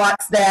their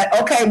thoughts that,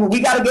 okay, well, we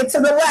got to get to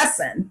the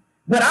lesson,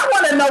 but I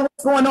want to know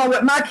what's going on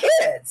with my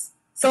kids.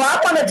 So I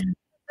want to talk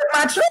to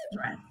my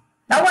children.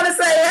 I want to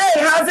say,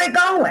 hey, how's it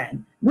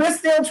going? We're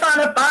still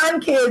trying to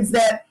find kids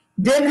that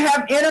didn't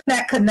have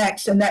internet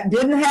connection, that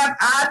didn't have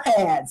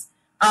iPads.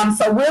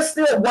 So we're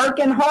still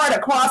working hard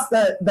across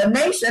the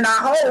nation,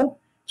 I hope,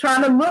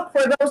 trying to look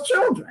for those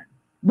children.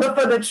 But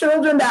for the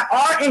children that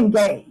are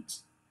engaged,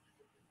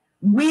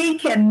 we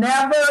can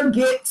never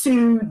get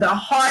to the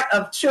heart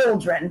of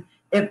children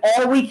if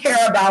all we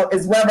care about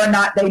is whether or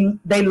not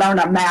they learn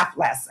a math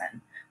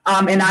lesson.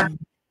 And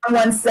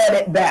someone said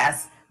it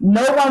best: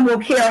 no one will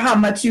care how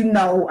much you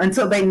know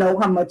until they know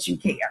how much you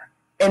care.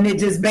 And it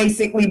just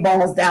basically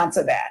boils down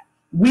to that.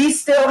 We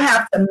still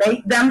have to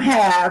make them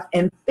have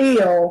and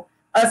feel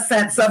a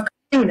sense of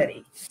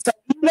community. So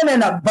even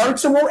in a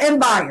virtual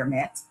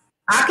environment,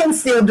 I can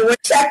still do a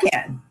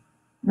check-in,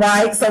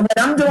 right? So when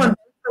I'm doing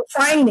virtual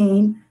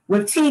training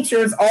with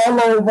teachers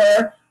all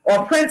over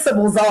or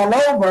principals all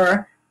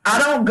over, I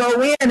don't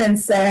go in and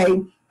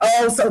say,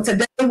 oh, so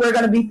today we're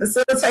going to be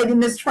facilitating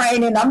this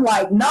training. I'm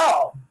like,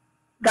 no.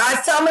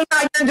 Guys, tell me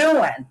how you're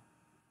doing.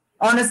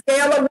 On a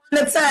scale of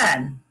 1 to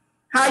 10,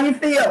 how you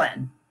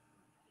feeling?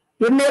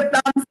 Give me a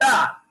thumbs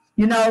up.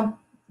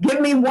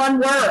 Give me one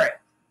word.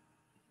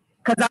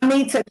 Because I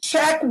need to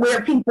check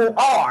where people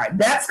are.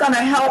 That's going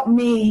to help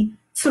me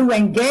to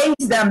engage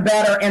them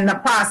better in the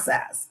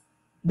process.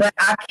 But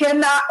I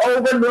cannot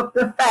overlook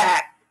the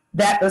fact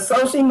that the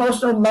social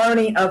emotional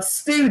learning of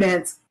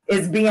students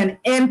is being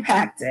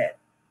impacted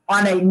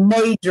on a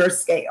major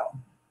scale.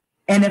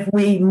 And if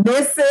we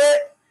miss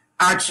it,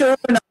 our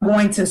children are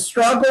going to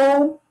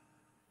struggle.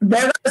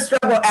 They're going to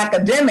struggle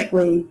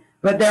academically,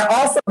 but they're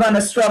also going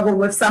to struggle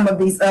with some of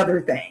these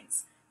other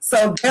things.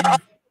 So there are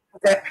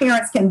things that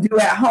parents can do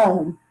at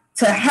home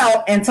to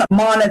help and to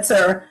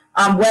monitor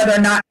whether or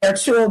not their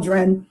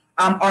children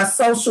are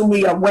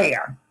socially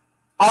aware.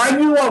 Are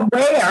you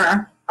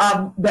aware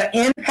of the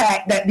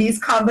impact that these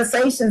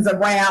conversations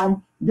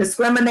around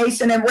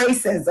discrimination and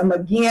racism,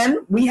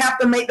 again, we have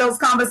to make those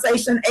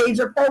conversations age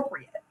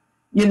appropriate.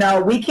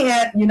 We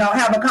can't,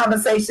 have a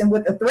conversation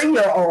with a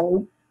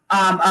 3-year-old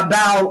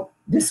about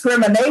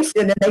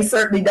discrimination, and they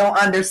certainly don't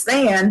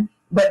understand,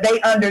 but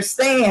they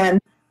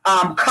understand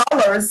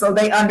colors, so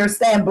they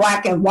understand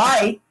black and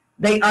white.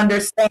 They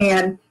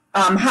understand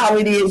how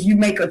it is you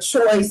make a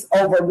choice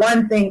over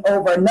one thing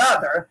over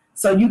another.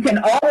 So you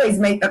can always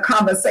make the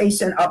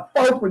conversation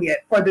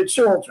appropriate for the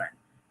children.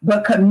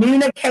 But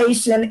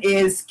communication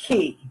is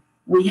key.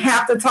 We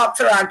have to talk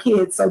to our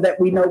kids so that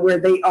we know where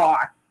they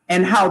are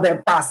and how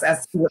they're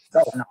processing what's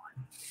going on.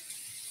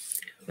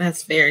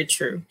 That's very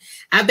true.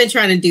 I've been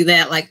trying to do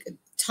that, like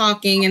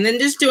talking and then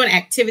just doing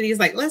activities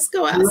like, let's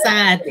go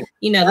outside,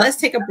 let's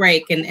take a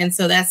break. And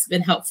so that's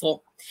been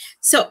helpful.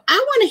 So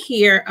I want to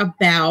hear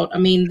about,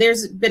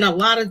 there's been a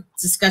lot of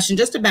discussion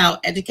just about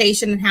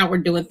education and how we're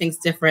doing things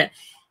different.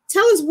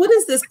 Tell us, what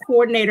is this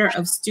coordinator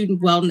of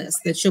student wellness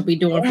that you'll be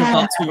doing for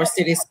Baltimore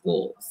City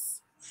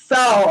Schools? So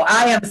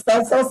I am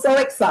so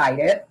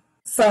excited.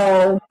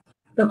 So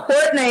the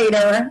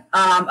coordinator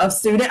of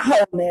student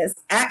wellness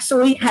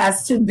actually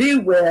has to do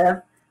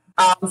with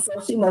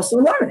social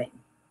emotional learning.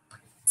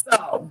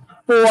 So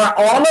for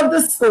all of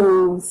the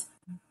schools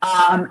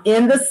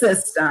in the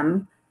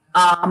system,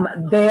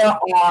 there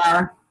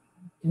are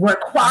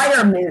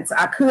requirements,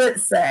 I could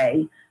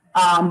say,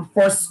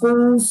 for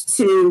schools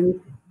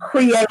to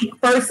create,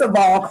 first of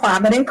all,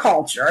 climate and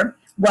culture.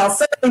 Well,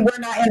 certainly we're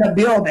not in a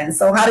building,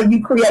 so how do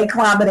you create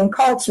climate and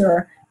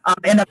culture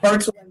in a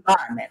virtual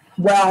environment?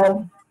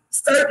 Well,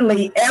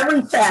 certainly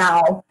every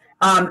child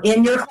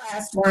in your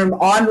classroom,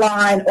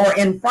 online or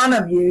in front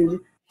of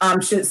you,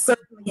 should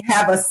certainly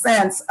have a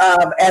sense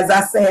of, as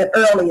I said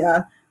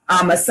earlier,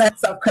 a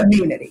sense of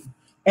community.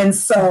 And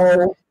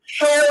so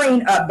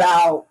caring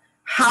about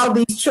how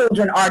these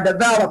children are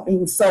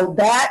developing. So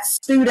that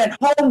student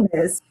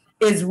wholeness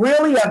is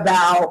really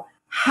about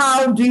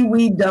how do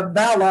we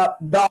develop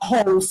the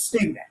whole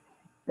student,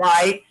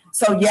 right?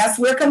 So yes,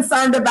 we're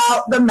concerned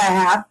about the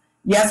math.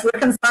 Yes, we're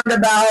concerned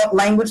about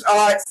language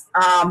arts,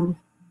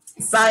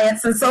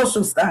 science, and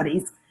social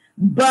studies.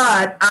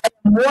 But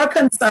I'm more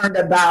concerned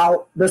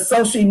about the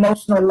social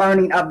emotional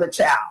learning of the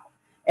child.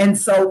 And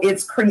so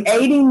it's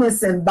creating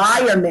this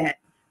environment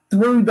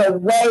through the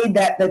way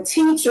that the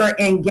teacher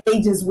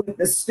engages with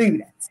the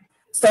students,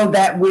 so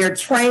that we're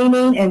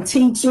training and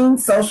teaching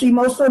social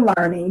emotional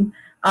learning,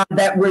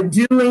 that we're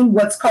doing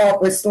what's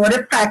called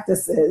restorative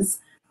practices,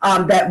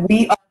 that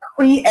we are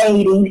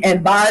creating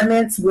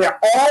environments where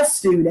all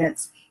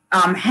students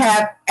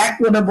have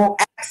equitable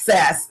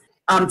access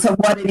to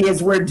what it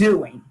is we're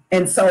doing.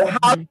 And so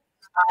how,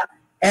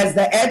 as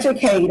the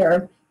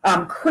educator,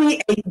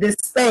 create this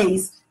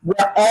space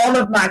where all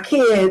of my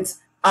kids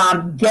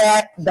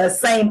get the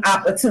same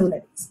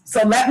opportunities.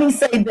 So let me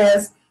say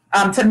this,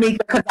 Tameika,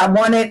 because I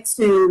wanted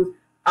to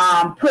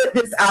put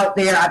this out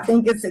there. I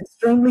think it's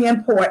extremely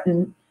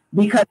important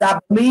because I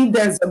believe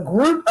there's a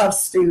group of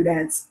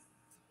students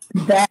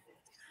that,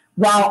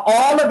 while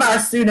all of our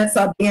students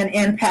are being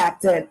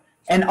impacted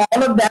and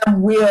all of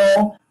them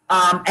will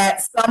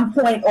at some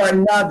point or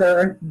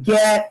another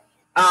get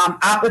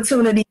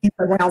opportunities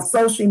around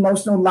social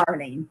emotional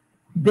learning,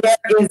 there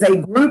is a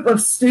group of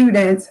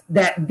students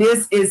that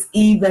this is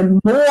even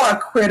more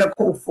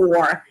critical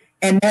for,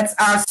 and that's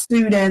our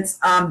students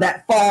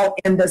that fall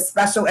in the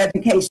special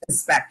education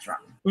spectrum.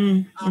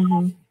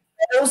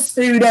 Those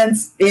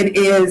students, it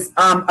is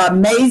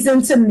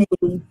amazing to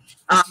me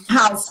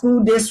how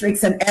school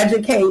districts and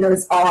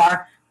educators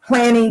are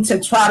planning to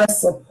try to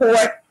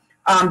support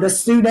the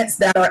students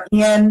that are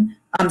in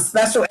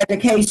special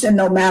education,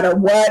 no matter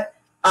what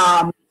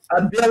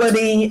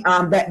ability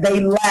that they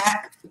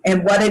lack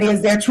and what it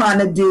is they're trying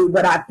to do.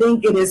 But I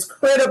think it is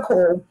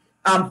critical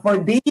for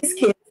these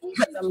kids,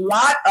 because a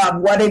lot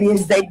of what it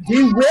is they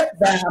do with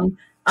them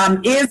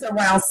is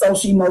around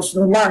social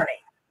emotional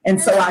learning.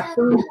 And so I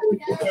think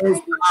it is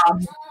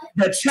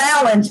the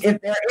challenge,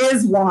 if there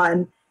is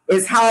one,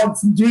 is how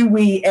do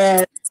we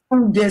as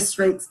school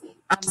districts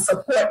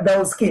support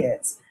those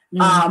kids.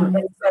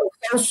 And so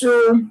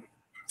social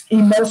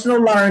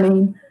emotional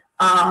learning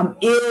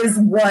is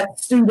what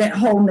student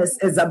wholeness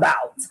is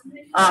about.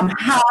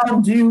 How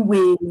do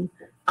we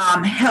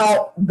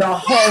help the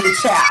whole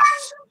child?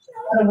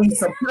 How do we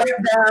support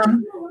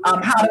them?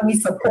 How do we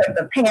support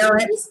the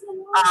parents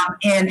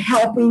in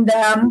helping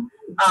them?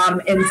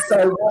 And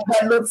so what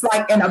that looks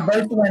like in a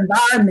virtual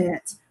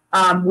environment,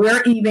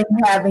 we're even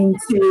having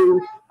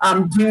to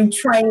do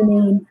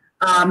training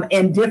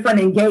and different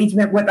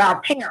engagement with our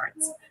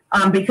parents.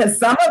 Because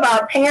some of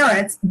our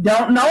parents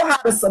don't know how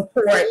to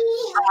support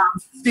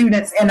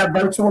students in a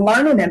virtual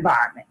learning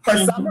environment. For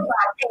some of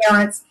our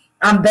parents,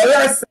 they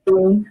are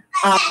saying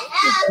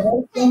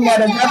the thing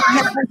that has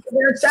never happened to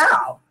their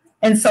child.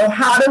 And so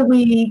how do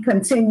we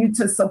continue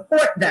to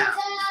support them?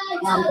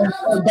 And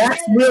so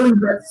that's really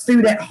what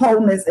student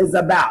wholeness is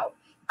about.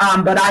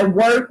 But I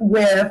work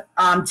with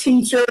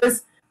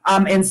teachers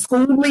and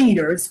school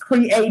leaders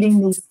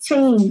creating these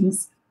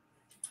teams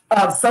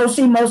of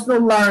social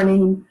emotional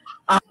learning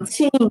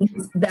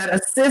teams that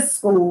assist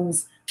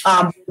schools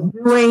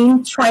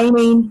doing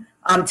training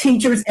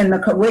teachers in the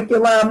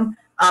curriculum,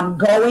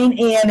 going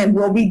in, and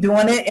we'll be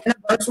doing it in a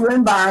virtual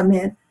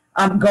environment,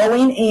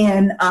 going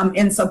in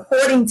and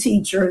supporting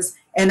teachers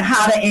and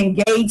how to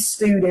engage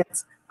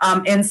students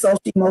in social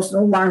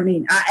emotional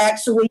learning. I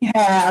actually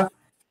have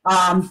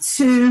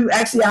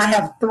I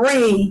have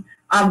three.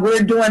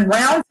 We're doing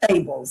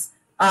roundtables,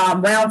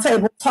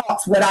 roundtable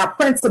talks with our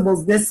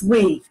principals this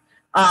week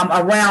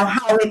around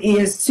how it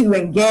is to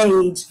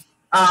engage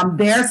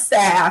their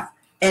staff,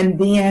 and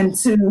then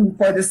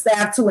for the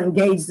staff to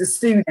engage the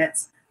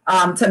students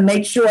to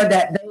make sure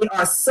that they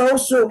are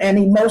social and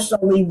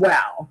emotionally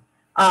well.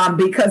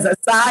 Because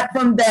aside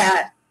from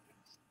that,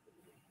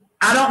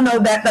 I don't know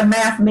that the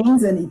math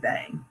means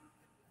anything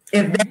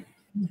if they're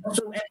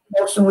social and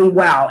emotionally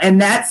well. And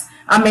that's,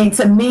 I mean,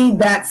 to me,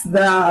 that's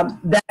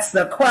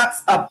the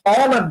crux of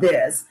all of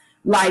this.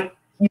 Like,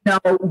 you know,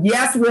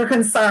 yes, we're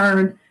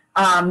concerned,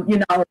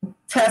 you know,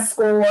 test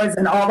scores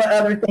and all the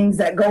other things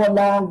that go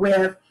along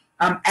with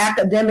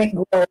academic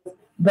growth,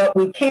 but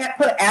we can't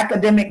put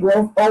academic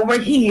growth over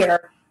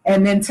here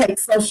and then take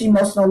social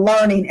emotional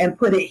learning and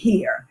put it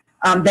here.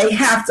 They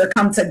have to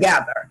come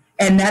together.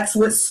 And that's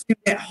what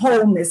student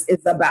wholeness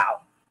is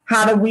about.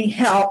 How do we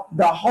help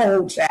the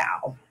whole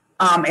child?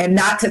 And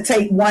not to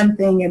take one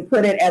thing and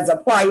put it as a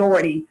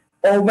priority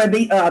over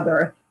the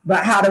other,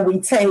 but how do we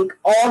take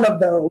all of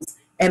those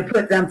and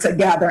put them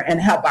together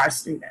and help our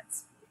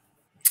students?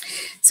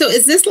 So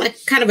is this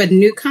like kind of a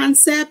new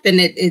concept, and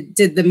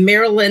did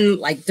Maryland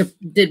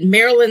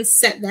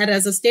set that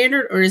as a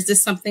standard, or is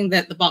this something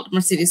that the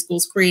Baltimore City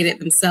Schools created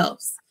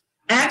themselves?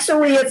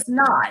 Actually, it's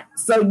not.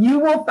 So you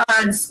will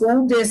find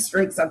school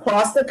districts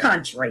across the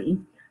country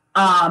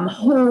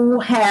who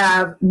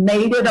have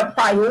made it a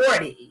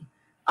priority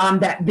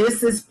that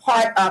this is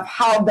part of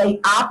how they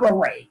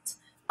operate.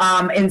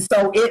 And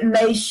so it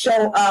may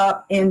show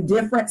up in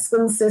different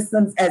school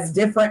systems as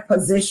different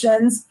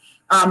positions.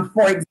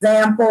 For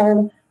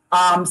example,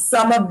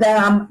 some of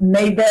them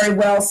may very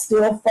well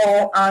still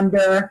fall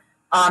under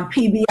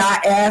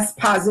PBIS,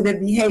 positive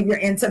behavior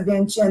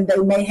intervention.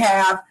 They may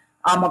have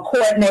a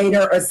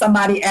coordinator or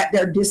somebody at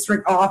their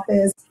district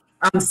office.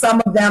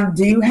 Some of them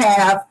do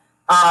have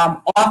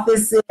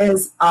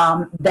offices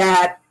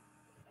that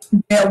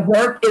Their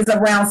work is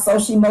around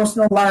social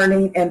emotional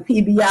learning and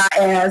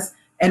PBIS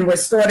and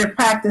restorative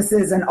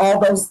practices, and all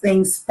those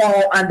things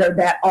fall under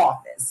that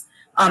office.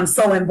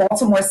 So in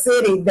Baltimore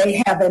City,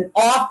 they have an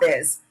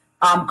office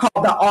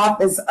called the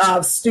Office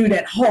of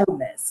Student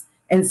Wholeness.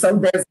 And so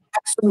there's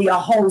actually a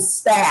whole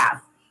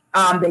staff,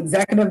 the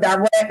executive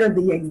director,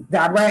 the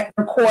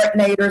director,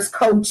 coordinators,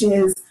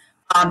 coaches,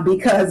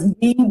 because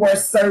we were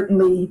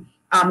certainly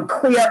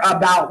clear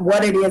about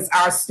what it is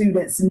our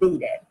students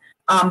needed.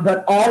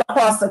 But all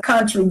across the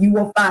country, you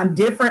will find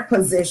different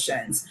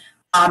positions.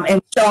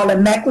 In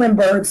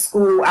Charlotte-Mecklenburg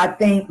School, I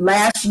think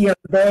last year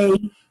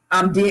they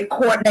did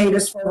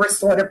coordinators for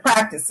restorative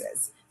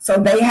practices. So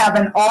they have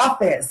an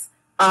office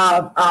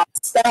of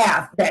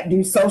staff that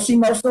do social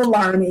emotional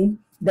learning.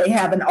 They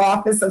have an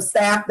office of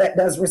staff that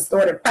does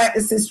restorative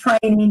practices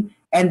training,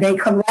 and they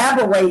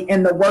collaborate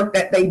in the work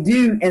that they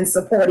do in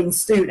supporting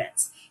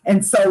students.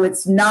 And so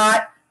it's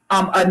not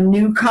a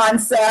new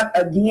concept.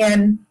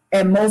 Again,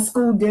 in most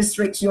school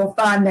districts, you'll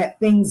find that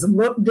things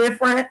look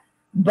different.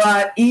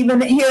 But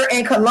even here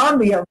in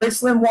Columbia,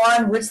 Richland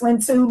 1,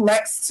 Richland 2,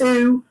 Lex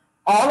 2,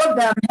 all of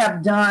them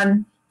have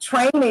done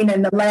training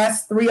in the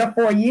last 3 or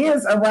 4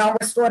 years around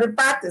restorative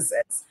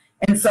practices.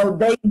 And so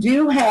they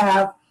do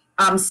have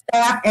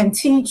staff and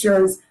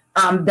teachers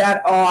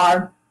that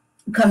are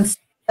concerned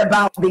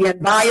about the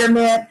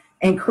environment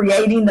and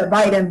creating the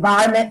right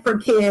environment for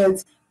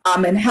kids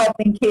and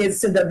helping kids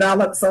to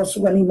develop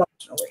socially and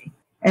emotionally.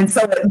 And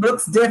so it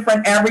looks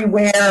different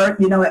everywhere.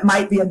 You know, it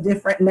might be a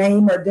different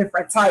name or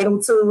different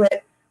title to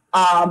it.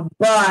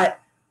 But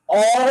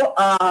all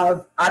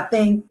of, I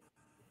think,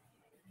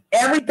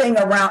 everything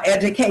around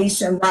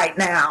education right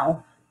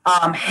now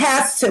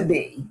has to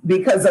be,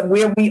 because of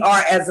where we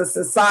are as a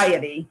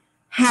society,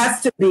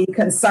 has to be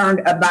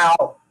concerned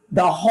about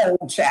the whole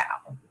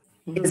child.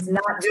 Mm-hmm. It's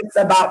not just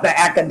about the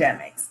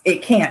academics.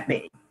 It can't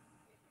be.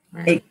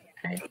 Right.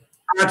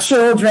 Our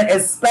children,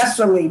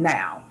 especially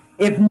now,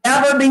 if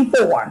never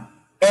before,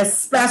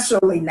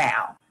 especially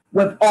now,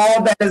 with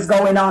all that is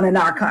going on in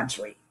our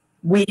country,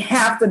 we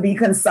have to be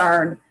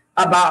concerned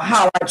about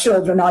how our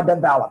children are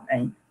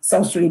developing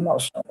socially,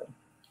 emotionally.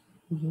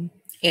 Mm-hmm.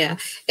 Yeah,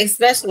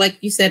 especially like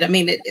you said, I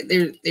mean,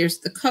 there's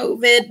the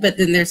COVID, but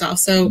then there's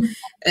also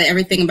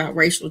everything about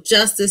racial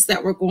justice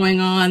that we're going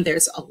on.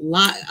 There's a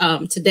lot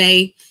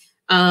today.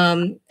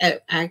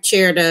 I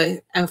chaired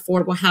a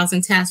affordable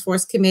housing task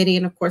force committee,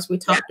 and of course, we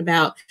talked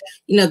about,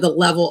 you know, the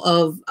level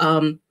of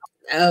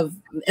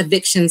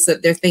evictions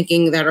that they're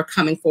thinking that are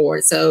coming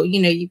forward. So,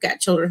 you know, you've got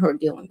children who are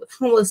dealing with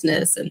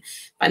homelessness and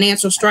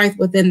financial strife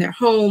within their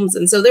homes,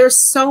 and so there's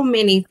so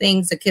many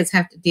things that kids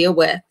have to deal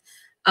with.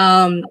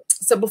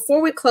 So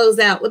before we close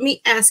out, let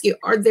me ask you: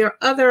 are there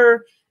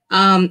other,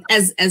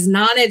 as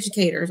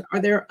non-educators, are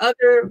there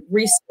other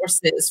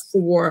resources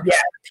for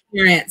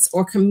parents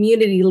or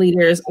community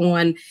leaders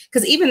on?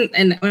 Because even,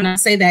 and when I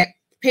say that,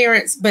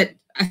 parents, but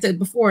I said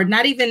before,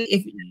 not even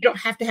if you don't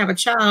have to have a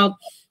child.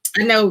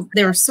 I know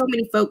there are so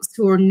many folks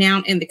who are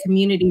now in the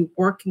community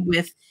working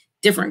with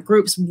different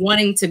groups,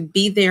 wanting to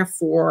be there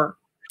for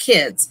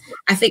kids.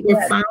 I think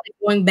we're finally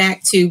going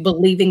back to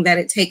believing that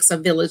it takes a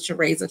village to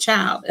raise a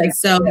child. And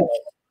so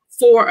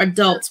for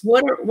adults,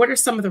 what are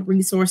some of the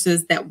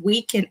resources that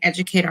we can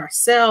educate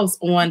ourselves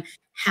on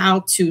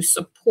how to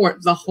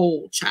support the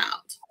whole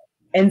child?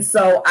 And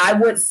so I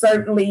would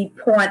certainly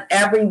point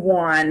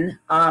everyone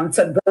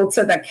to go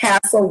to the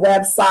CASEL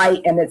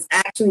website, and it's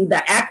actually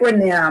the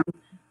acronym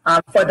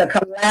for the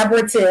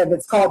collaborative.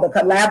 It's called the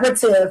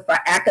Collaborative for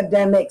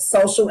Academic,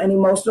 Social, and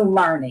Emotional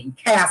Learning,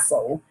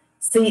 CASEL,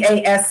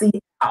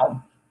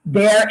 CASEL.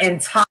 Their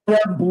entire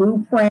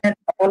blueprint,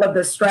 all of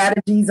the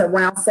strategies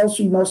around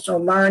social emotional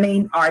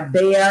learning are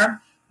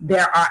there.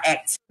 There are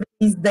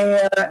activities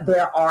there.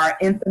 There are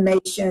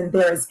information.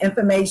 There is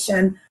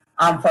information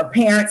for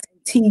parents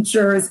and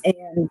teachers,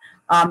 and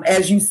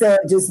as you said,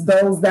 just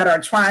those that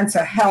are trying to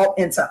help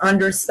and to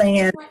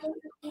understand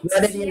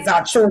what it is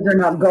our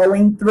children are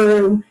going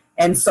through.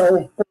 And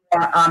so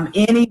for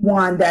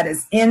anyone that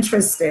is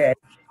interested,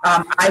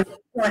 I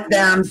want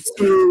them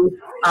to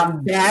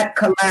that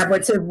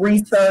collaborative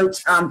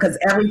research, because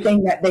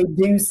everything that they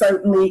do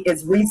certainly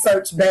is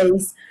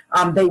research-based.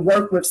 They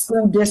work with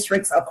school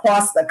districts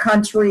across the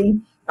country.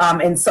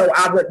 And so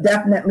I would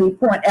definitely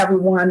point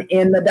everyone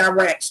in the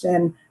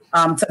direction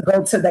to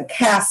go to the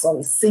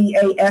CASEL,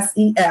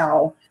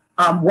 CASEL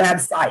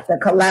website, the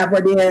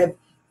Collaborative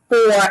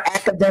for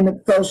Academic,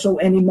 Social,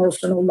 and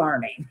Emotional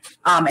Learning.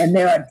 And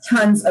there are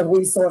tons of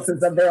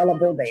resources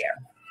available there.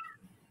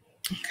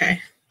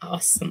 Okay,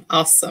 awesome,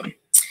 awesome.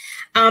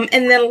 And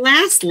then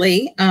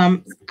lastly,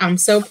 I'm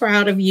so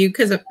proud of you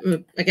because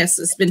I guess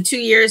it's been 2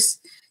 years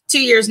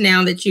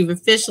now that you've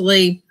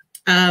officially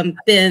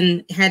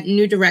had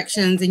new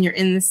directions and you're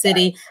in the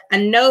city.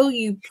 I know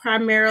you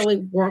primarily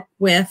work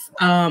with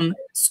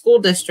school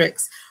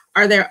districts.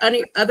 Are there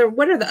any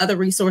what are the other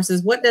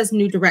resources? What does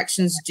New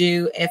Directions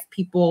do if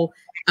people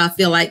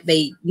feel like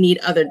they need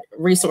other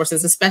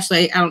resources?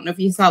 Especially, I don't know if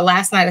you saw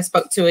last night, I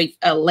spoke to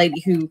a lady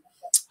who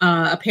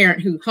a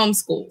parent who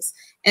homeschools.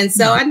 And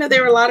so I know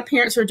there are a lot of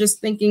parents who are just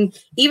thinking,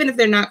 even if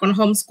they're not going to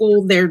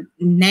homeschool, they're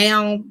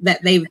now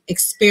that they've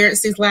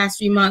experienced these last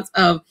few months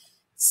of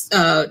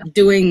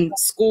doing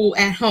school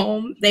at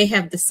home, they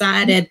have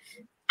decided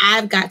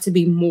I've got to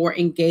be more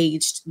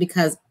engaged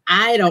because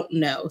I don't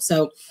know.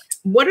 So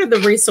what are the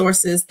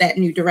resources that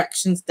New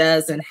Directions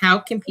does, and how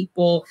can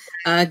people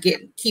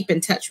keep in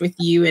touch with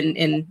you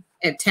and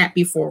tap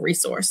you for a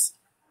resource?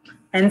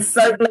 And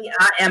certainly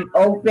I am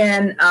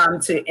open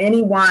to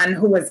anyone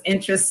who is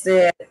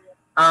interested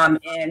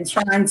in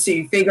trying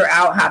to figure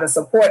out how to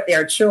support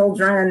their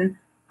children,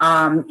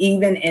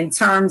 even in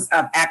terms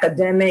of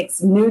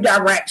academics. New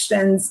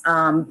Directions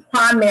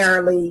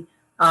primarily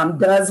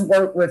does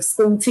work with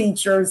school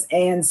teachers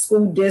and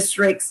school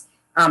districts,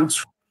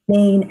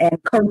 training and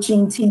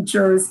coaching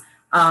teachers,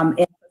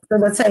 and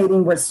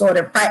facilitating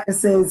restorative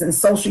practices and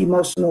social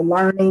emotional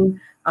learning,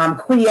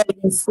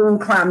 creating school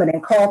climate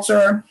and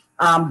culture.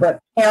 But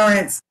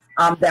parents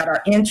that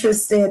are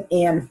interested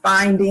in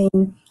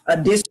finding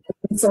additional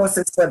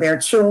resources for their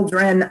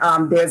children,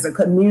 there's a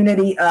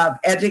community of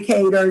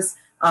educators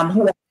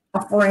who are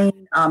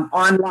offering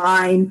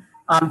online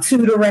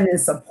tutoring and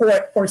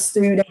support for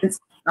students.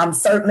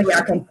 Certainly,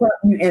 I can point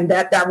you in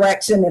that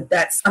direction if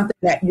that's something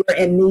that you're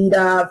in need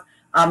of.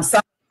 Some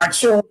of our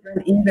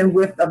children, even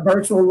with the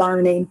virtual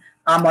learning,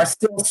 are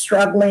still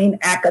struggling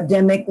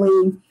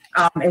academically.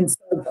 And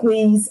so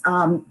please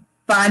find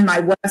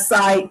my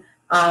website,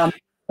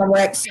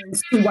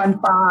 Directions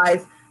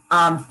 215,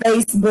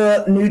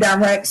 Facebook, New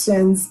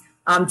Directions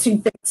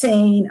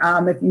 215.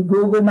 If you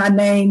Google my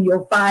name,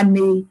 you'll find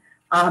me,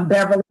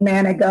 Beverly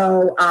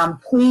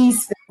Mangio.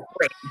 Please feel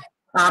free.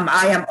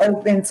 I am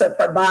open to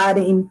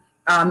providing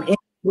any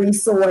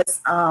resource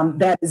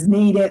that is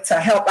needed to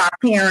help our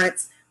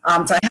parents,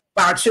 to help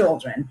our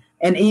children.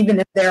 And even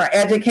if there are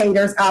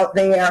educators out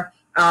there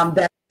that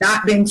have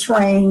not been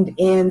trained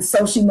in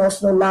social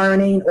emotional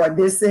learning, or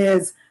this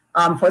is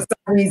for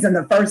some reason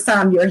the first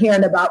time you're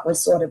hearing about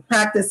restorative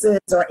practices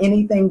or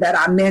anything that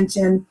I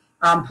mentioned,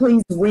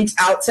 please reach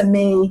out to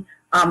me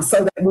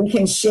so that we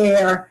can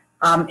share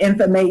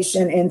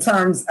information in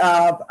terms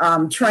of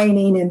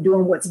training and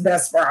doing what's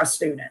best for our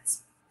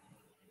students.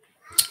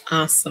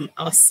 Awesome.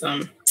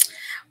 Awesome.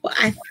 Well,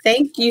 I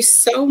thank you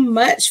so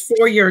much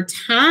for your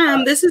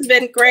time. This has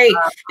been great.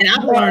 And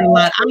I've learned a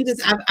lot.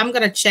 I'm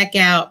going to check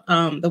out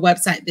the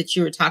website that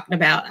you were talking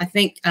about. I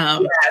think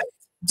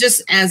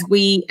just as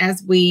we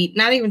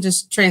not even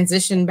just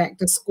transition back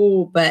to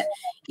school, but,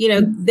 you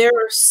know,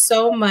 there's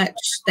so much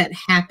that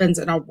happens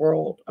in our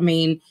world. I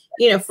mean,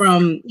 you know,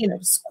 from, you know,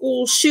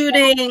 school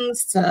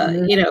shootings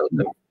to, you know,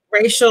 the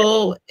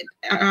racial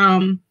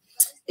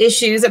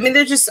issues. I mean,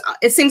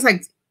 it seems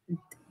like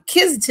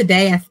kids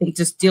today, I think,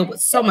 just deal with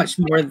so much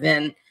more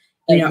than,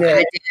 you know, I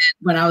did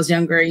when I was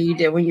younger, and you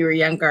did when you were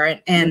younger.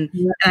 And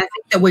I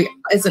think that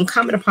it's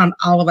incumbent upon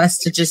all of us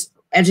to just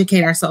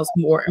educate ourselves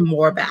more and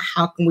more about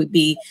how can we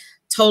be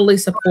totally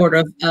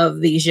supportive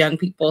of these young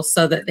people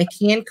so that they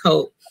can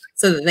cope,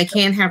 so that they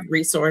can have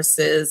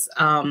resources,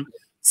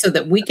 so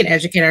that we can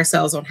educate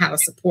ourselves on how to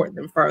support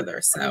them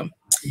further. So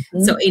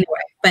anyway,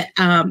 but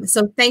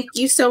so thank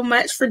you so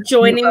much for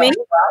joining me.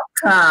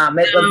 Welcome.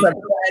 It was a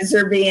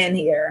pleasure being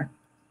here.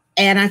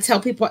 And I tell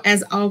people,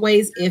 as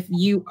always, if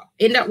you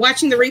end up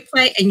watching the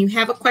replay and you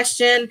have a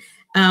question,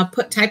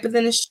 type it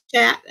in the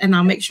chat, and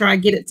I'll make sure I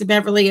get it to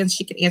Beverly and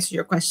she can answer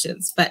your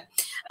questions. But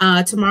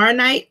tomorrow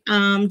night,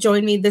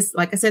 join me.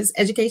 Like I said, it's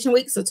Education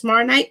Week. So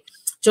tomorrow night,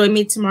 join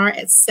me tomorrow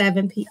at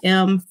 7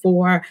 p.m.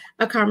 for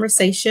a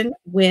conversation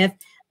with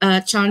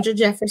Chandra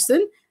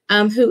Jefferson,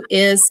 who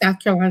is South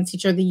Carolina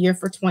Teacher of the Year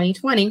for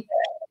 2020.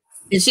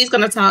 And she's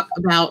going to talk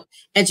about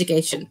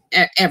education,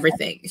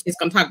 everything. She's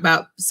going to talk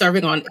about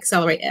serving on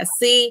Accelerate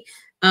SC.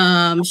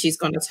 She's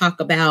going to talk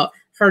about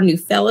her new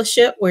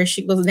fellowship, where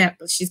she's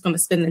going to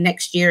spend the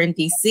next year in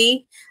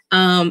DC,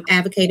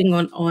 advocating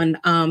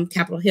on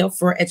Capitol Hill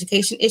for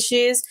education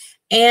issues.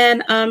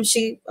 And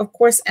she, of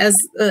course,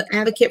 as an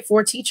advocate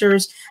for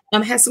teachers,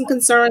 has some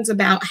concerns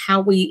about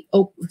how we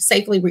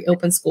safely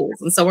reopen schools.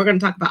 And so we're going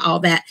to talk about all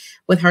that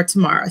with her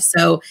tomorrow.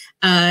 So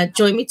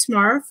join me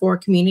tomorrow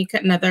for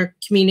another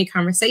community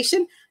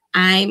conversation.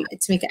 I'm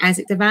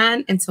Tameika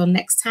Devine. Until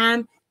next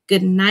time,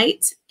 good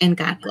night and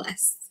God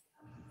bless.